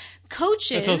us. Coaches.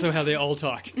 That's also how they all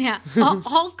talk. Yeah.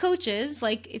 all coaches,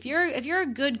 if you're a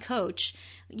good coach,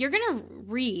 you're going to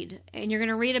read, and you're going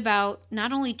to read about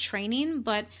not only training,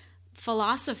 but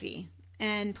philosophy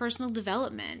and personal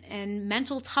development and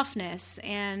mental toughness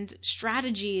and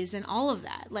strategies and all of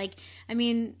that.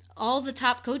 All the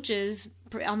top coaches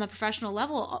on the professional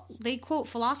level, they quote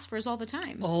philosophers all the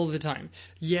time. All the time.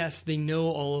 Yes, they know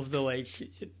all of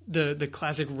the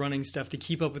classic running stuff. They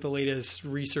keep up with the latest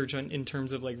research in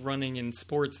terms of running and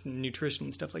sports and nutrition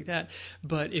and stuff like that.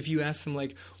 But if you ask them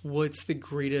what's the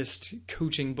greatest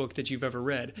coaching book that you've ever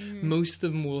read, most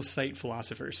of them will cite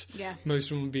philosophers. Yeah.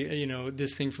 Most of them will be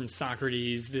this thing from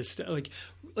Socrates, this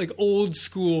like old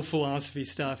school philosophy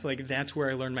stuff. That's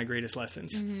where I learned my greatest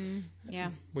lessons.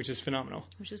 Yeah. Which is phenomenal.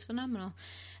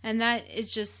 And that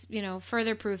is just,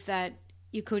 further proof that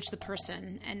you coach the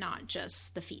person and not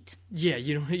just the feet. Yeah,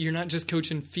 you're not just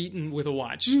coaching feet and with a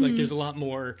watch. There's a lot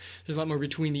more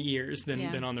between the ears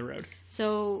than on the road.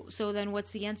 So then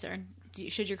what's the answer?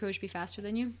 Should your coach be faster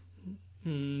than you?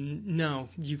 No,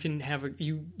 you can have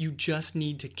you just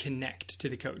need to connect to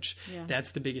the coach. Yeah.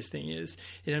 That's the biggest thing. It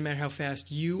doesn't matter how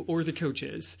fast you or the coach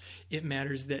is. It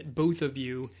matters that both of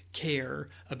you care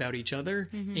about each other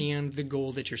and the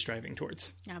goal that you're striving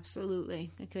towards.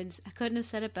 Absolutely. I couldn't have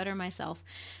said it better myself.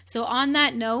 So on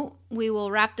that note, we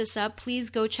will wrap this up. Please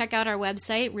go check out our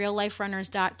website,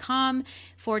 realliferunners.com,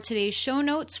 for today's show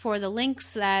notes, for the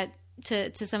links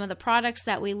to some of the products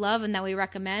that we love and that we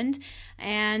recommend,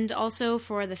 and also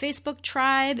for the Facebook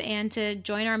tribe, and to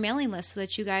join our mailing list so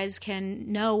that you guys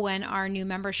can know when our new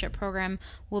membership program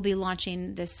will be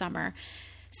launching this summer.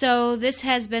 So this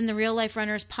has been the Real Life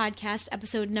Runners podcast,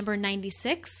 episode number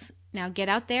 96. Now get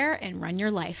out there and run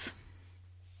your life.